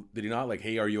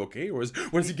hey, are you okay? Or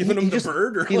was he giving him the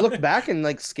bird? Or he looked back and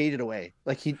like skated away.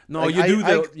 Like he. No, like, you do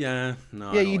that. Yeah,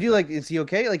 no. Yeah, you do like, is he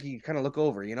okay? Like you kind of look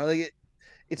over, like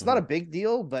it's not a big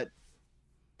deal, but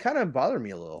kind of bothered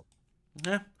me a little.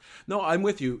 Yeah, no, I'm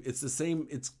with you. It's the same.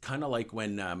 It's kind of like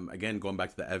when, again, going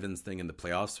back to the Evans thing in the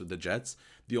playoffs with the Jets,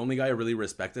 the only guy I really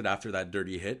respected after that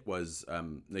dirty hit was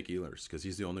Nick Ehlers, because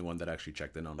he's the only one that actually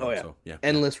checked in on him. So, yeah.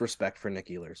 Endless respect for Nick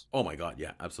Ehlers. Oh my God,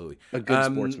 yeah, absolutely. A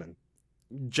good sportsman.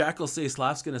 Jack will say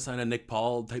Slav's going to sign a Nick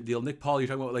Paul type deal. Nick Paul, you're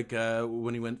talking about like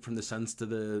when he went from the Suns to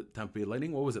the Tampa Bay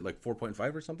Lightning? What was it, like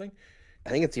 4.5 or something? I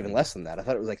think it's even less than that. I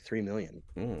thought it was like $3 million.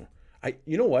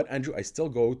 You know what, Andrew? I still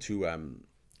go to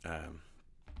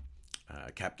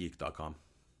capgeek.com.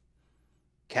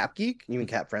 Cap Geek? You mean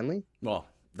Cap Friendly? Well,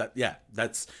 that's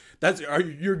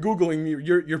you're Googling me.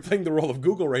 You're playing the role of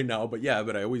Google right now, but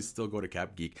I always still go to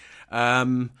Cap Geek.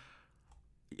 Nick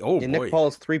Paul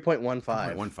is 3.15.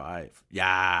 3.15.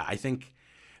 Yeah, I think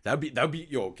that would be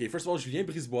okay. First of all, Julien,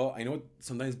 because I know it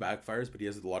sometimes backfires, but he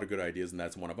has a lot of good ideas, and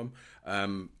that's one of them.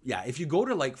 If you go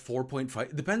to like 4.5,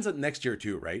 it depends on next year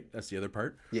too, right? That's the other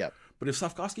part. Yeah. But if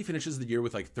Slafkovsky finishes the year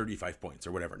with like 35 points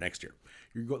or whatever next year,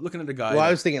 you're looking at a guy. Well,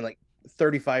 I was thinking like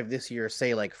 35 this year,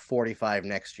 say like 45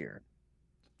 next year.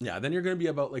 Yeah, then you're going to be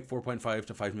about like 4.5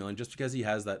 to 5 million, just because he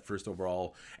has that first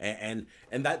overall, and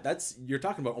that's you're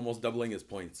talking about almost doubling his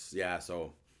points. Yeah,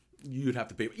 so you'd have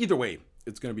to pay. Either way,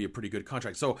 it's going to be a pretty good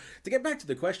contract. So to get back to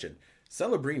the question,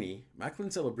 Macklin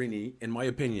Celebrini, in my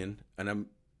opinion, and I'm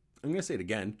going to say it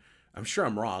again. I'm sure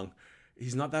I'm wrong.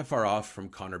 He's not that far off from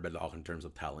Connor Bedard in terms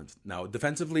of talent. Now,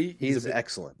 defensively, he's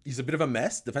excellent. He's a bit of a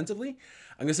mess defensively.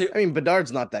 I'm going to say...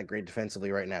 Bedard's not that great defensively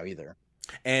right now either.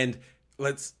 And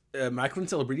Macklin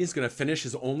Celebrini is going to finish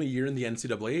his only year in the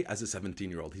NCAA as a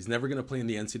 17-year-old. He's never going to play in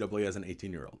the NCAA as an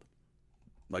 18-year-old.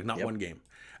 Like, not one game.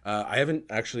 I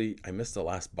missed the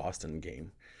last Boston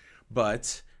game,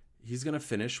 but he's going to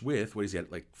finish with, what is he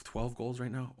at, like 12 goals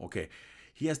right now? Okay.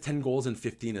 He has 10 goals and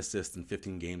 15 assists in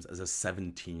 15 games as a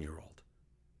 17-year-old.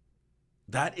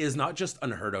 That is not just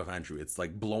unheard of, Andrew. It's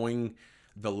like blowing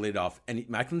the lid off. And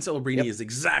Macklin Celebrini is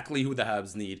exactly who the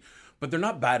Habs need, but they're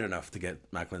not bad enough to get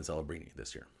Macklin Celebrini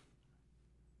this year.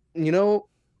 You know,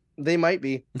 they might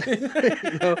be.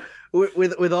 You know,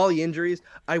 with all the injuries,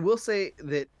 I will say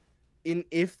that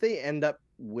if they end up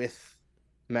with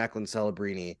Macklin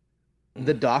Celebrini,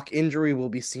 the Doc injury will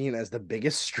be seen as the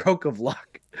biggest stroke of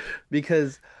luck,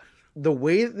 because the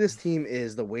way that this team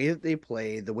is, the way that they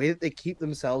play, the way that they keep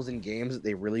themselves in games that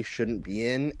they really shouldn't be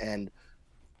in, and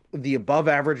the above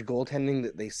average goaltending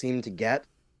that they seem to get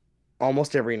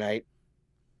almost every night,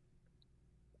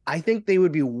 I think they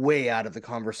would be way out of the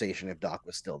conversation if Doc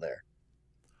was still there.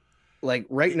 Like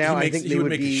right now, I think they would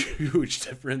make a huge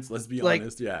difference. Let's be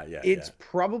honest. Yeah. It's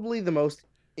probably the most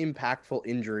impactful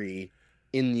injury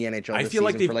in the NHL. I feel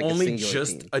like they've only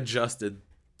just adjusted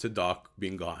to Doc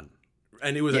being gone,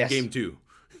 and it was a game 2.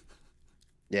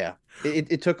 Yeah,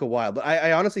 it took a while, but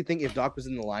I honestly think if Doc was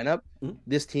in the lineup,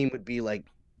 this team would be like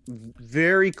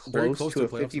very close to a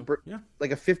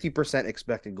 50%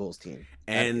 expected goals team,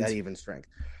 and at even strength.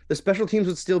 The special teams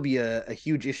would still be a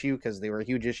huge issue because they were a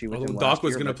huge issue with him. Doc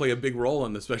was going to play a big role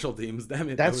on the special teams. Damn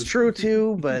it, that's true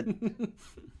too. But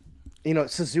you know,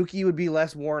 Suzuki would be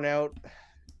less worn out,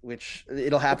 which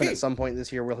it'll happen at some point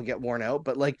this year where he'll get worn out.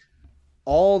 But like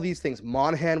all these things,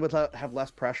 Monahan would have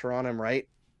less pressure on him, right?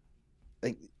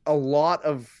 Like a lot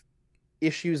of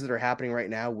issues that are happening right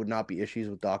now would not be issues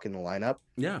with Doc in the lineup.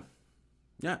 Yeah,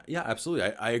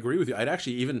 absolutely. I agree with you. I'd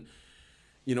actually even,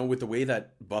 you know, with the way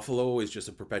that Buffalo is just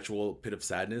a perpetual pit of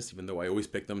sadness, even though I always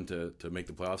pick them to make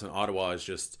the playoffs, and Ottawa is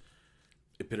just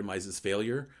epitomizes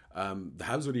failure. The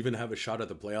Habs would even have a shot at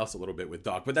the playoffs a little bit with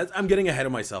Doc, but I'm getting ahead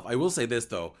of myself. I will say this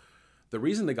though. The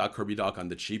reason they got Kirby Dach on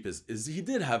the cheap is he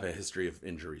did have a history of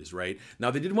injuries, right?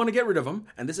 Now, they did want to get rid of him,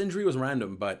 and this injury was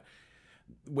random, but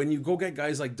when you go get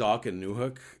guys like Dach and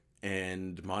Newhook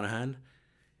and Monahan,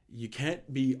 you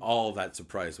can't be all that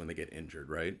surprised when they get injured,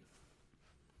 right?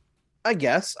 I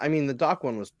guess. I mean, the Dach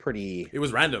one was pretty... It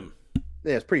was random.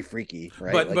 Yeah, it's pretty freaky,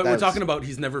 right? But we're talking about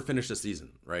he's never finished a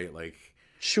season, right? Like,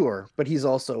 sure, but he's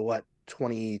also, what,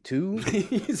 22?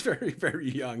 He's very, very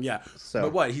young, yeah. So,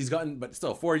 but he's gotten, but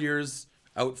still, 4 years,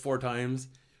 out 4 times.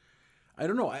 I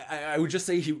don't know. I would just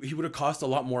say he would have cost a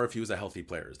lot more if he was a healthy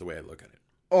player, is the way I look at it.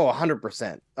 Oh,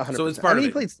 100%. 100%. So it's part of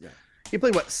it. He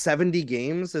played, what, 70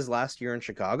 games his last year in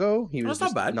Chicago? He was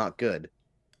not bad. Not good.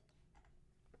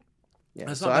 Yeah,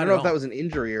 that's so I don't know if that was an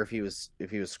injury or if he was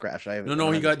scratched. It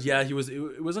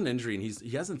was an injury, and he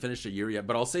hasn't finished a year yet.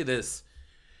 But I'll say this: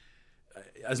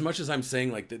 as much as I'm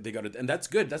saying like they got it, and that's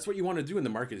good. That's what you want to do in the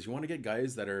market, is you want to get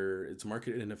guys that are, it's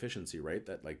market inefficiency, right?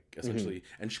 That like essentially,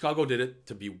 and Chicago did it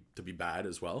to be bad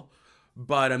as well.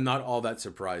 But I'm not all that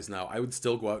surprised. Now, I would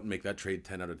still go out and make that trade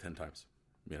 10 out of 10 times.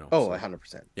 You know. Oh,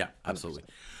 100%. Yeah, absolutely.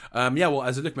 100%. Well,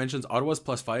 as Nick mentions, Ottawa's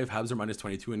 +5, Habs are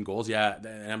 -22 in goals. Yeah,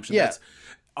 and I'm sure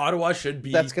Ottawa should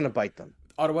be... That's going to bite them.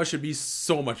 Ottawa should be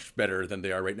so much better than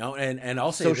they are right now. And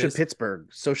I'll say so should Pittsburgh.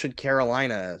 So should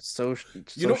Carolina. So should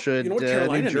New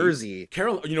Jersey.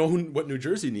 What New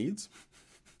Jersey needs?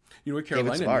 You know what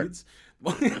Carolina needs?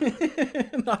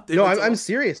 I'm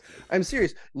serious.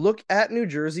 Look at New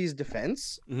Jersey's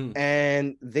defense,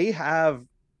 and they have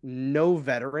no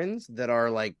veterans that are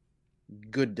like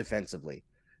good defensively.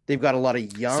 They've got a lot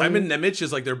of young. Simon Nemec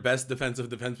is like their best defensive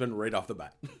defenseman right off the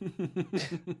bat.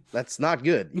 That's not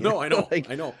good. No, I know.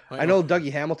 I know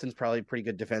Dougie Hamilton's probably pretty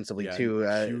good defensively too.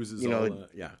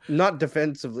 Not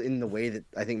defensively in the way that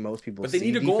I think most people. But they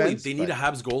need a goalie. They need a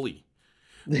Habs goalie.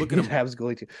 Look at him. Habs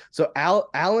goalie too. So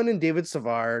Allen and David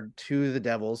Savard to the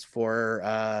Devils for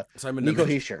Simon Nico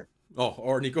Hischier. Oh,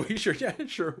 or Nico Hischier. Yeah,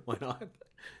 sure. Why not?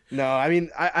 No, I mean,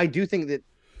 I do think that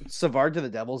Savard to the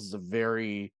Devils is a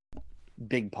very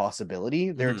big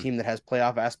possibility. They're a team that has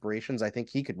playoff aspirations. I think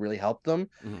he could really help them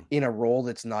in a role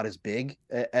that's not as big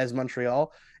as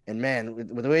Montreal. And man,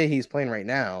 with the way he's playing right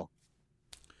now,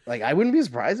 like I wouldn't be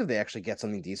surprised if they actually get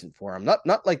something decent for him.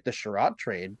 Not like the Sherrod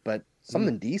trade, but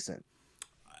something decent.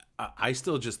 I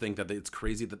still just think that it's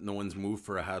crazy that no one's moved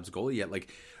for a Habs goalie yet.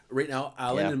 Like right now,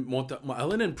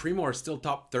 Allen and Primo are still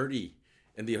top 30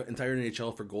 in the entire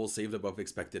NHL for goals saved above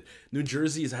expected. New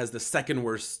Jersey has the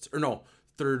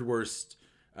third worst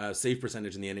save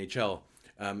percentage in the NHL.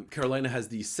 Carolina has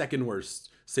the second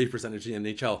worst save percentage in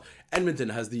the NHL. Edmonton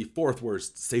has the 4th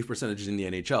worst save percentage in the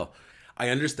NHL. I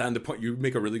understand the point. You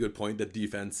make a really good point that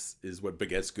defense is what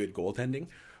begets good goaltending,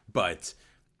 but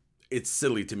it's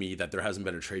silly to me that there hasn't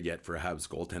been a trade yet for a Habs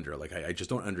goaltender. Like, I just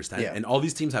don't understand. Yeah. And all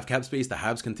these teams have cap space. The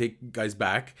Habs can take guys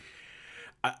back.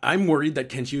 I'm worried that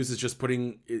Kent Hughes is just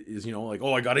putting, like,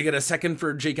 oh, I got to get a second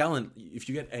for Jake Allen. If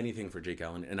you get anything for Jake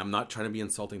Allen, and I'm not trying to be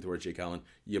insulting towards Jake Allen,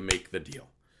 you make the deal.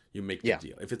 You make the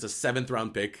deal. If it's a 7th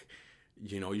round pick,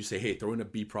 you say, hey, throw in a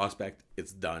B prospect,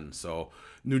 it's done. So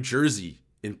New Jersey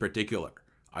in particular,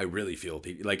 I really feel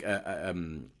like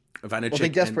Vanacek. Well, they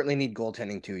desperately need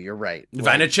goaltending too. You're right.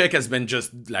 Vanacek has been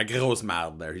just like grosse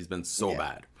merde there. He's been so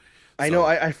bad. I know.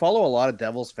 I follow a lot of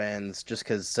Devils fans just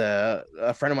because a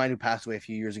friend of mine who passed away a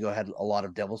few years ago had a lot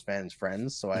of Devils fans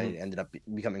friends. So I ended up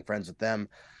becoming friends with them.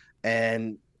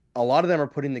 And a lot of them are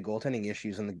putting the goaltending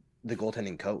issues on the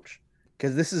goaltending coach.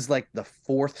 Because this is like the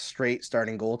 4th straight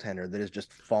starting goaltender that has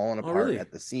just fallen apart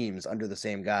at the seams under the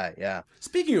same guy. Yeah.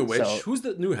 Speaking of which, who's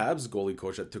the new Habs goalie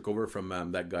coach that took over from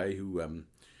that guy who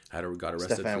got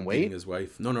arrested for beating his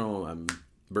wife? No,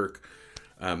 Burke.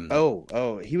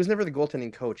 He was never the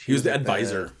goaltending coach. He was the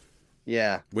advisor.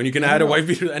 Yeah. When you can add a wife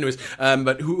beater, anyways.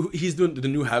 But who he's doing? The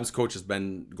new Habs coach has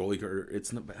been goalie.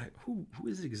 It's not who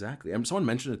is it exactly? Someone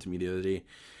mentioned it to me the other day,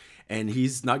 and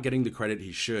he's not getting the credit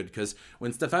he should. Because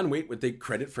when Stefan Waite would take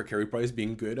credit for Carey Price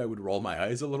being good, I would roll my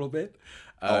eyes a little bit.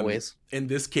 Always. In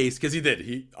this case, because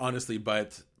he honestly,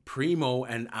 but Primo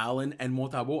and Allen and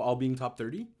Montabo all being top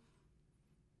 30.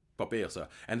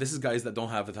 And this is guys that don't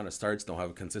have a ton of starts, don't have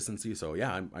a consistency. So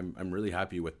yeah, I'm really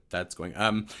happy with that's going.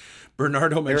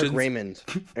 Bernardo mentions Eric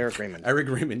Raymond. Eric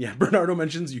Raymond. Yeah, Bernardo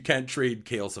mentions you can't trade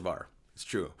Kale Savar. It's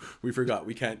true. We forgot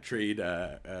we can't trade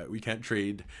our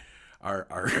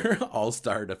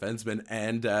all-star defenseman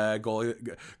and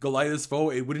Goliath's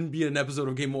foe. It wouldn't be an episode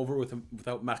of Game Over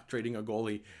without Mark trading a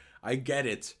goalie. I get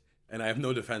it, and I have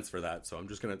no defense for that. So I'm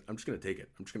just gonna take it.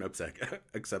 I'm just gonna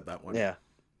accept that one. Yeah.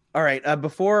 All right.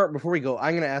 Before we go,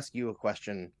 I'm going to ask you a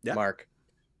question, Mark.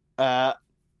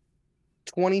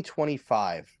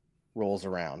 2025 rolls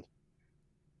around.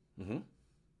 Mm-hmm.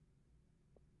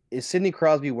 Is Sidney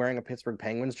Crosby wearing a Pittsburgh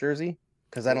Penguins jersey?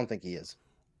 Because I don't think he is.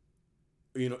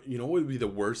 You know what would be the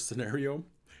worst scenario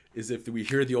is if we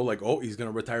hear the old like, oh, he's going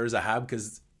to retire as a Hab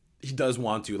because he does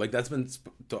want to. Like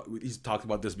he's talked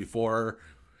about this before.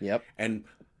 Yep. And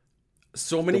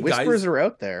so many whispers guys are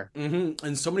out there,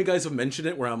 and so many guys have mentioned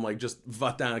it where I'm like, just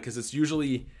va-t'en, because it's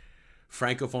usually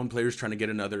francophone players trying to get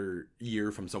another year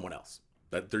from someone else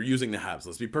that they're using the Habs.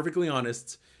 Let's be perfectly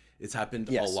honest, it's happened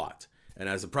a lot, and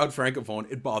as a proud francophone,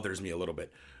 it bothers me a little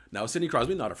bit. Now, Sidney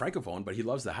Crosby, not a francophone, but he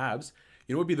loves the Habs.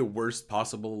 You know what would be the worst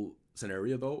possible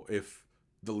scenario though? If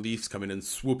the Leafs come in and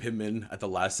swoop him in at the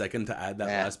last second to add that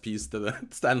last piece to the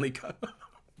Stanley Cup.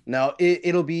 No,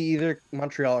 it'll be either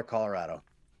Montreal or Colorado.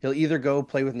 He'll either go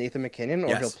play with Nathan McKinnon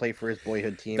or he'll play for his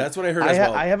boyhood team. That's what I heard as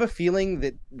well. I have a feeling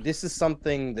that this is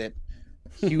something that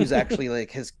Hughes actually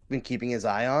has been keeping his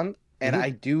eye on, and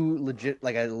I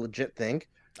legit think.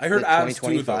 I heard Avs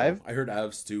too, though. I heard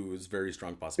Avs too is very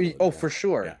strong possibility. Oh, for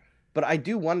sure. Yeah. But I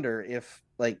do wonder if,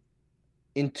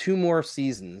 in 2 more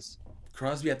seasons,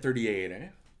 Crosby at 38, eh?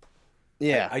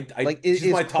 Yeah. Is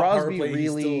my top Crosby power play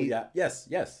really? Still, yeah. Yes.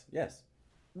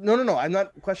 No. I'm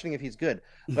not questioning if he's good,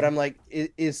 but I'm like,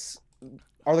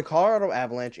 are the Colorado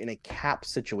Avalanche in a cap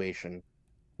situation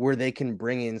where they can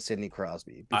bring in Sidney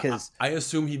Crosby? Because I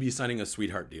assume he'd be signing a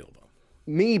sweetheart deal, though.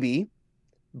 Maybe,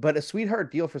 but a sweetheart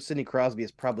deal for Sidney Crosby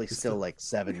is probably still like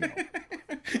 $7 million.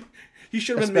 He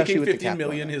should have been making $15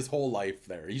 million his whole life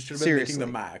there. He should have been making the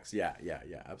max. Yeah,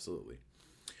 absolutely.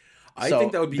 I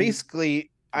think that would be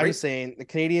basically. I'm saying the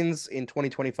Canadiens in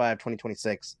 2025,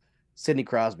 2026, Sidney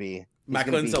Crosby.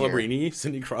 Macklin Celebrini,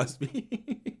 Sidney Crosby.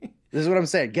 This is what I'm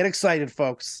saying. Get excited,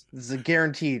 folks. This is a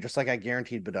guarantee, just like I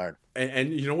guaranteed Bedard.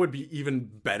 And you know what would be even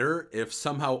better if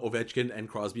somehow Ovechkin and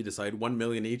Crosby decide $1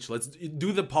 million each. Let's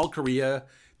do the Paul Kariya,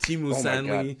 Teemu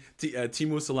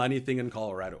Solani thing in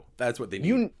Colorado. That's what they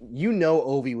need. You know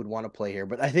Ovi would want to play here,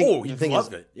 but I think he'd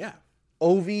love it. Yeah.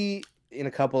 Ovi in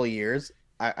a couple of years,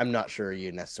 I'm not sure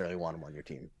you necessarily want him on your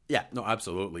team. Yeah, no,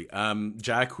 absolutely.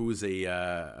 Jack, who's as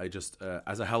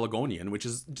a Haligonian, which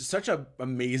is just such an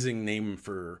amazing name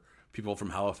for people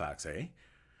from Halifax, eh?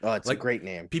 Oh, it's a great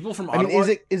name. People from Ottawa. I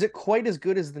mean, is it quite as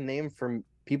good as the name from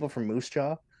people from Moose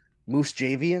Jaw? Moose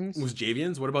Javians? Moose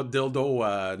Javians? What about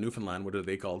Dildo, Newfoundland? What are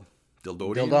they called?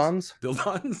 Dildons?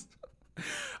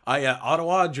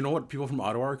 Ottawa, do you know what people from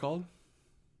Ottawa are called?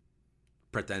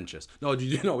 Pretentious. No, do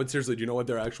you know what? Seriously, do you know what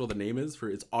the name is for?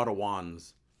 It's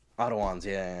Ottawans. Ottawans,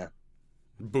 yeah.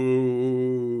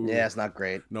 Boo. Yeah, it's not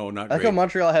great. No, not great. I like how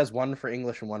Montreal has one for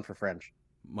English and one for French.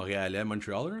 Montrealais,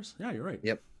 Montrealers? Yeah, you're right.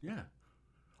 Yep. Yeah.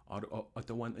 At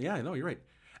the one, yeah, no, you're right.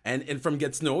 And from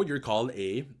Gets No, you're called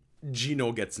a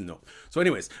Gino Gets No. So,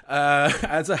 anyways,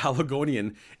 as a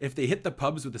Haligonian, if they hit the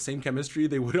pubs with the same chemistry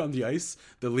they would on the ice,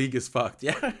 the league is fucked.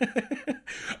 Yeah,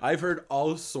 I've heard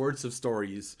all sorts of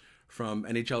stories from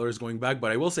NHLers going back,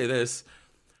 but I will say this: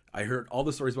 I heard all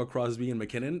the stories about Crosby and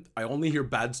McKinnon. I only hear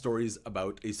bad stories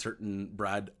about a certain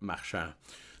Brad Marchand.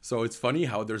 So it's funny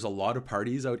how there's a lot of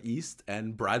parties out east,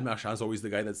 and Brad Marchand is always the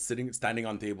guy that's standing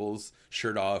on tables,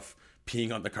 shirt off,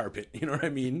 peeing on the carpet. You know what I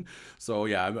mean? So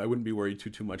yeah, I wouldn't be worried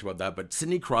too much about that. But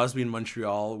Sidney Crosby in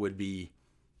Montreal would be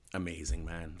amazing,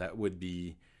 man. That would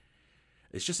be.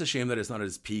 It's just a shame that it's not at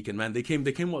his peak. And man, they came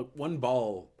one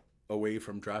ball away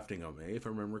from drafting him, if I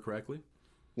remember correctly.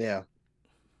 Yeah.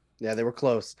 Yeah, they were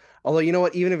close. Although, you know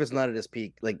what? Even if it's not at his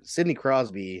peak, like Sidney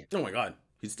Crosby. Oh my God.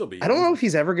 He'd still be. I don't know if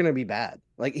he's ever going to be bad.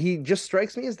 Like, he just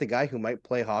strikes me as the guy who might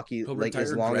play hockey like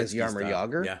as long as Jaromir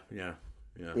Jagr. Yeah.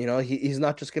 You know, he's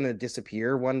not just going to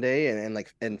disappear one day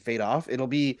and fade off.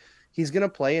 He's going to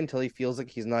play until he feels like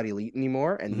he's not elite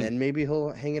anymore, and then maybe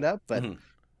he'll hang it up. But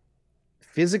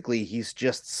physically, he's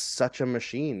just such a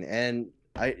machine, and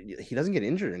he doesn't get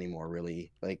injured anymore,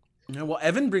 really. Like, yeah, well,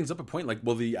 Evan brings up a point. Like,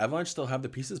 will the Avalanche still have the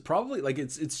pieces? Probably. Like,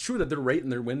 it's true that they're right in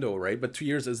their window, right? But 2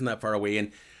 years isn't that far away,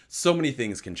 and so many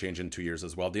things can change in 2 years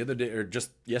as well. The other day, or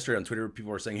just yesterday on Twitter,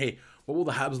 people were saying, "Hey, what will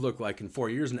the Habs look like in 4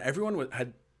 years?" And everyone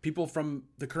had people from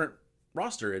the current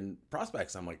roster and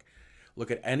prospects. I'm like, look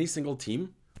at any single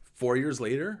team. 4 years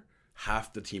later,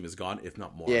 half the team is gone, if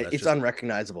not more. Yeah, it's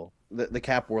unrecognizable. The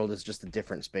cap world is just a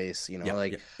different space. You know,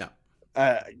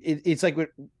 it's like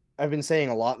what I've been saying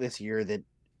a lot this year, that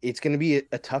it's going to be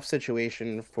a tough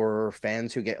situation for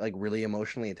fans who get like really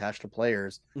emotionally attached to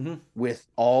players with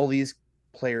all these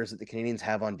players that the Canadiens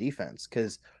have on defense.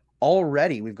 Because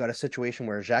already we've got a situation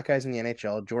where Xhekaj's in the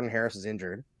NHL, Jordan Harris is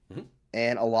injured,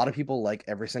 and a lot of people like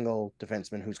every single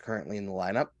defenseman who's currently in the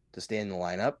lineup to stay in the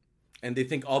lineup. And they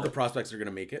think all the prospects are going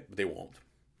to make it, but they won't.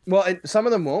 Well, and some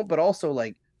of them won't, but also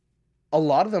like a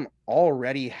lot of them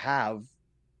already have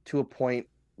to a point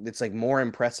that's like more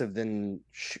impressive than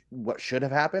what should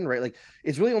have happened, right? Like,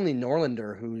 it's really only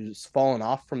Norlinder who's fallen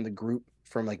off from the group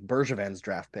from like Bergevin's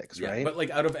draft picks, right? But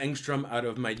like out of Engstrom, out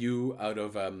of Mailloux, out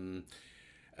of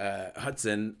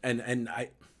Hudson, and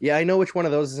I know which one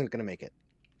of those isn't going to make it.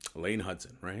 Lane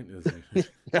Hudson, right?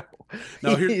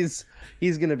 No, he's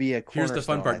going to be a cornerstone. Here's the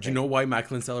fun part. Do you know why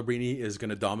Macklin Celebrini is going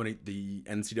to dominate the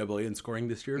NCAA in scoring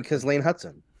this year? Because Lane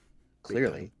Hudson,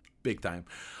 clearly. Big time.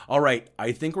 All right.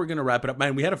 I think we're going to wrap it up.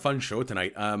 Man, we had a fun show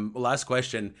tonight. Last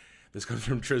question. This comes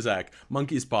from Trizak.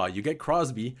 Monkey's Paw. You get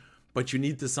Crosby, but you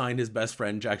need to sign his best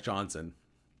friend, Jack Johnson.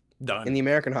 Done. In the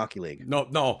American Hockey League.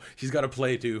 No. He's got to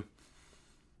play too.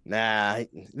 Nah,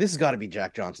 this has got to be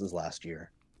Jack Johnson's last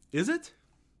year. Is it?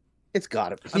 It's got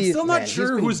to be. I'm still not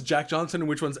sure who's Jack Johnson and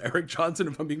which one's Eric Johnson,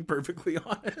 if I'm being perfectly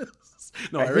honest.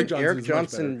 No, Eric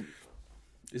Johnson.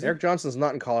 Eric Johnson's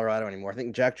not in Colorado anymore. I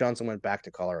think Jack Johnson went back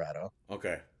to Colorado.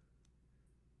 Okay.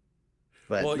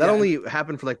 But that only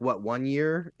happened for 1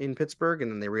 year in Pittsburgh,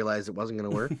 and then they realized it wasn't going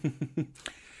to work.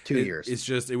 2 years. It's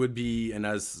just, it would be, and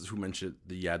as who mentioned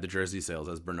the jersey sales,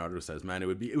 as Bernardo says, man, it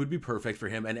would be perfect for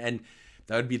him, and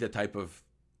that would be the type of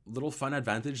little fun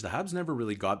advantage. The Habs never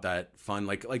really got that fun.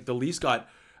 Like the Leafs got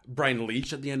Brian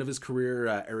Leetch at the end of his career,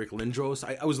 Eric Lindros.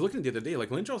 I was looking the other day, like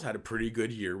Lindros had a pretty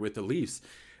good year with the Leafs.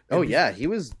 He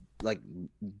was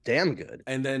damn good.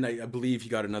 And then I believe he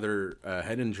got another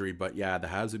head injury. But yeah, the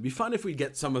Habs, would be fun if we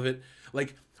get some of it.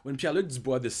 Like when Pierre-Luc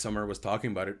Dubois this summer was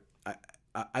talking about it,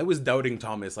 I was doubting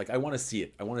Thomas. Like, I want to see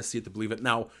it. I want to see it to believe it.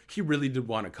 Now, he really did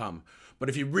want to come. But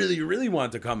if he really, really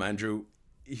wanted to come, Andrew,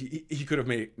 he could have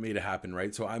made it happen,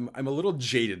 right? So I'm a little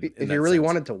jaded. If you really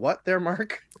wanted to what there,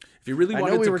 Mark? If he really wanted to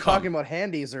come. I know we were talking about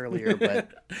handies earlier, but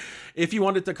if he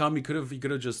wanted to come, he could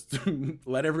have just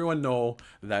let everyone know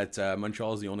that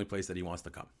Montreal is the only place that he wants to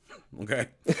come. Okay.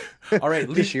 All right.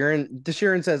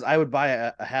 Deshirin says, I would buy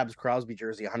a Habs Crosby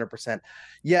jersey 100%.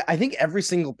 Yeah, I think every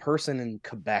single person in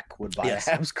Quebec would buy a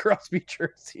Habs Crosby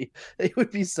jersey. It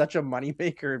would be such a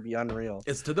moneymaker. It'd be unreal.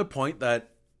 It's to the point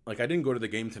that, like, I didn't go to the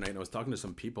game tonight, and I was talking to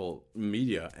some people,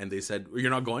 media, and they said, "You're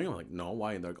not going?" I'm like, "No,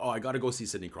 why?" And they're like, "Oh, I got to go see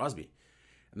Sidney Crosby."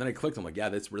 And then I clicked. I'm like, "Yeah,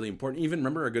 that's really important." Even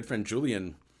remember our good friend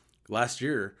Julian last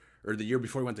year, or the year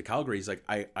before he went to Calgary, he's like,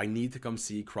 I need to come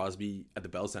see Crosby at the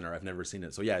Bell Center. I've never seen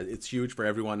it. So yeah, it's huge for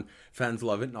everyone. Fans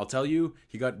love it. And I'll tell you,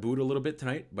 he got booed a little bit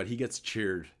tonight, but he gets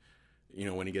cheered,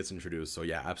 when he gets introduced. So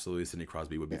yeah, absolutely, Sidney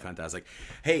Crosby would be fantastic.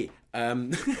 Hey,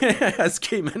 as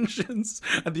Kay mentions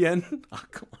at the end,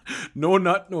 come on. No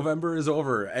Nut November is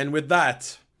over. And with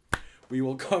that, we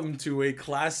will come to a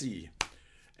classy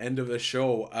end of the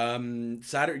show.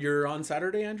 Saturday, you're on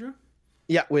Saturday, Andrew?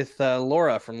 Yeah, with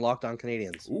Laura from Locked On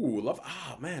Canadians. Ooh, love.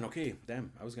 Ah, man. Okay,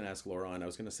 damn. I was gonna ask Laura on. I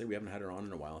was gonna say we haven't had her on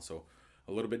in a while, so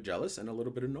a little bit jealous and a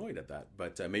little bit annoyed at that.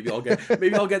 But maybe I'll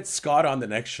get Scott on the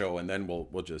next show, and then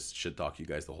we'll just shit talk you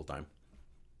guys the whole time.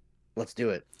 Let's do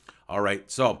it. All right.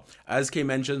 So, as Kay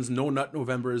mentions, No Nut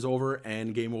November is over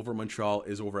and Game Over Montreal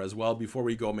is over as well. Before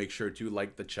we go, make sure to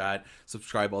like the chat,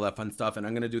 subscribe, all that fun stuff. And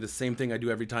I'm going to do the same thing I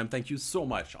do every time. Thank you so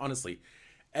much. Honestly,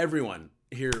 everyone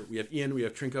here. We have Ian, we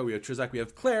have Trinka, we have Trizak, we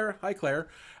have Claire. Hi, Claire.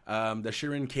 The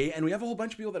Shirin K. And we have a whole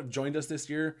bunch of people that have joined us this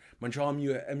year. Montreal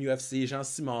MUFC, Jean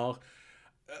Simard.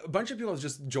 A bunch of people have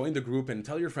just joined the group, and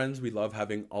tell your friends we love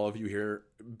having all of you here.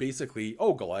 Basically,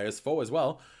 Goliath Foe as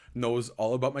well knows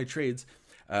all about my trades.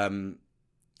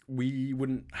 We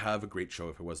wouldn't have a great show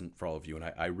if it wasn't for all of you,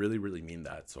 and I really, really mean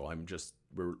that. So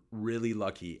we're really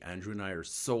lucky. Andrew and I are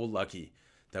so lucky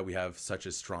that we have such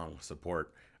a strong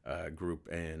support group,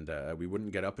 and we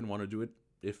wouldn't get up and want to do it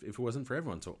if it wasn't for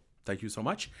everyone. So thank you so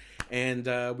much,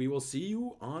 and we will see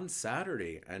you on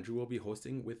Saturday. Andrew will be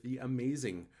hosting with the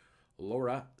amazing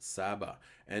Laura Saba.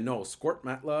 And no, Squirt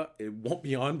Matla, it won't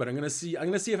be on, but I'm gonna see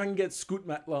if I can get Scoot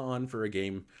Matla on for a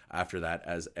game after that,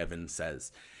 as Evan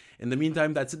says. In the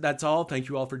meantime, that's all. Thank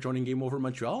you all for joining Game Over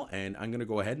Montreal, and I'm gonna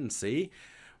go ahead and say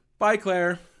bye,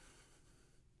 Claire.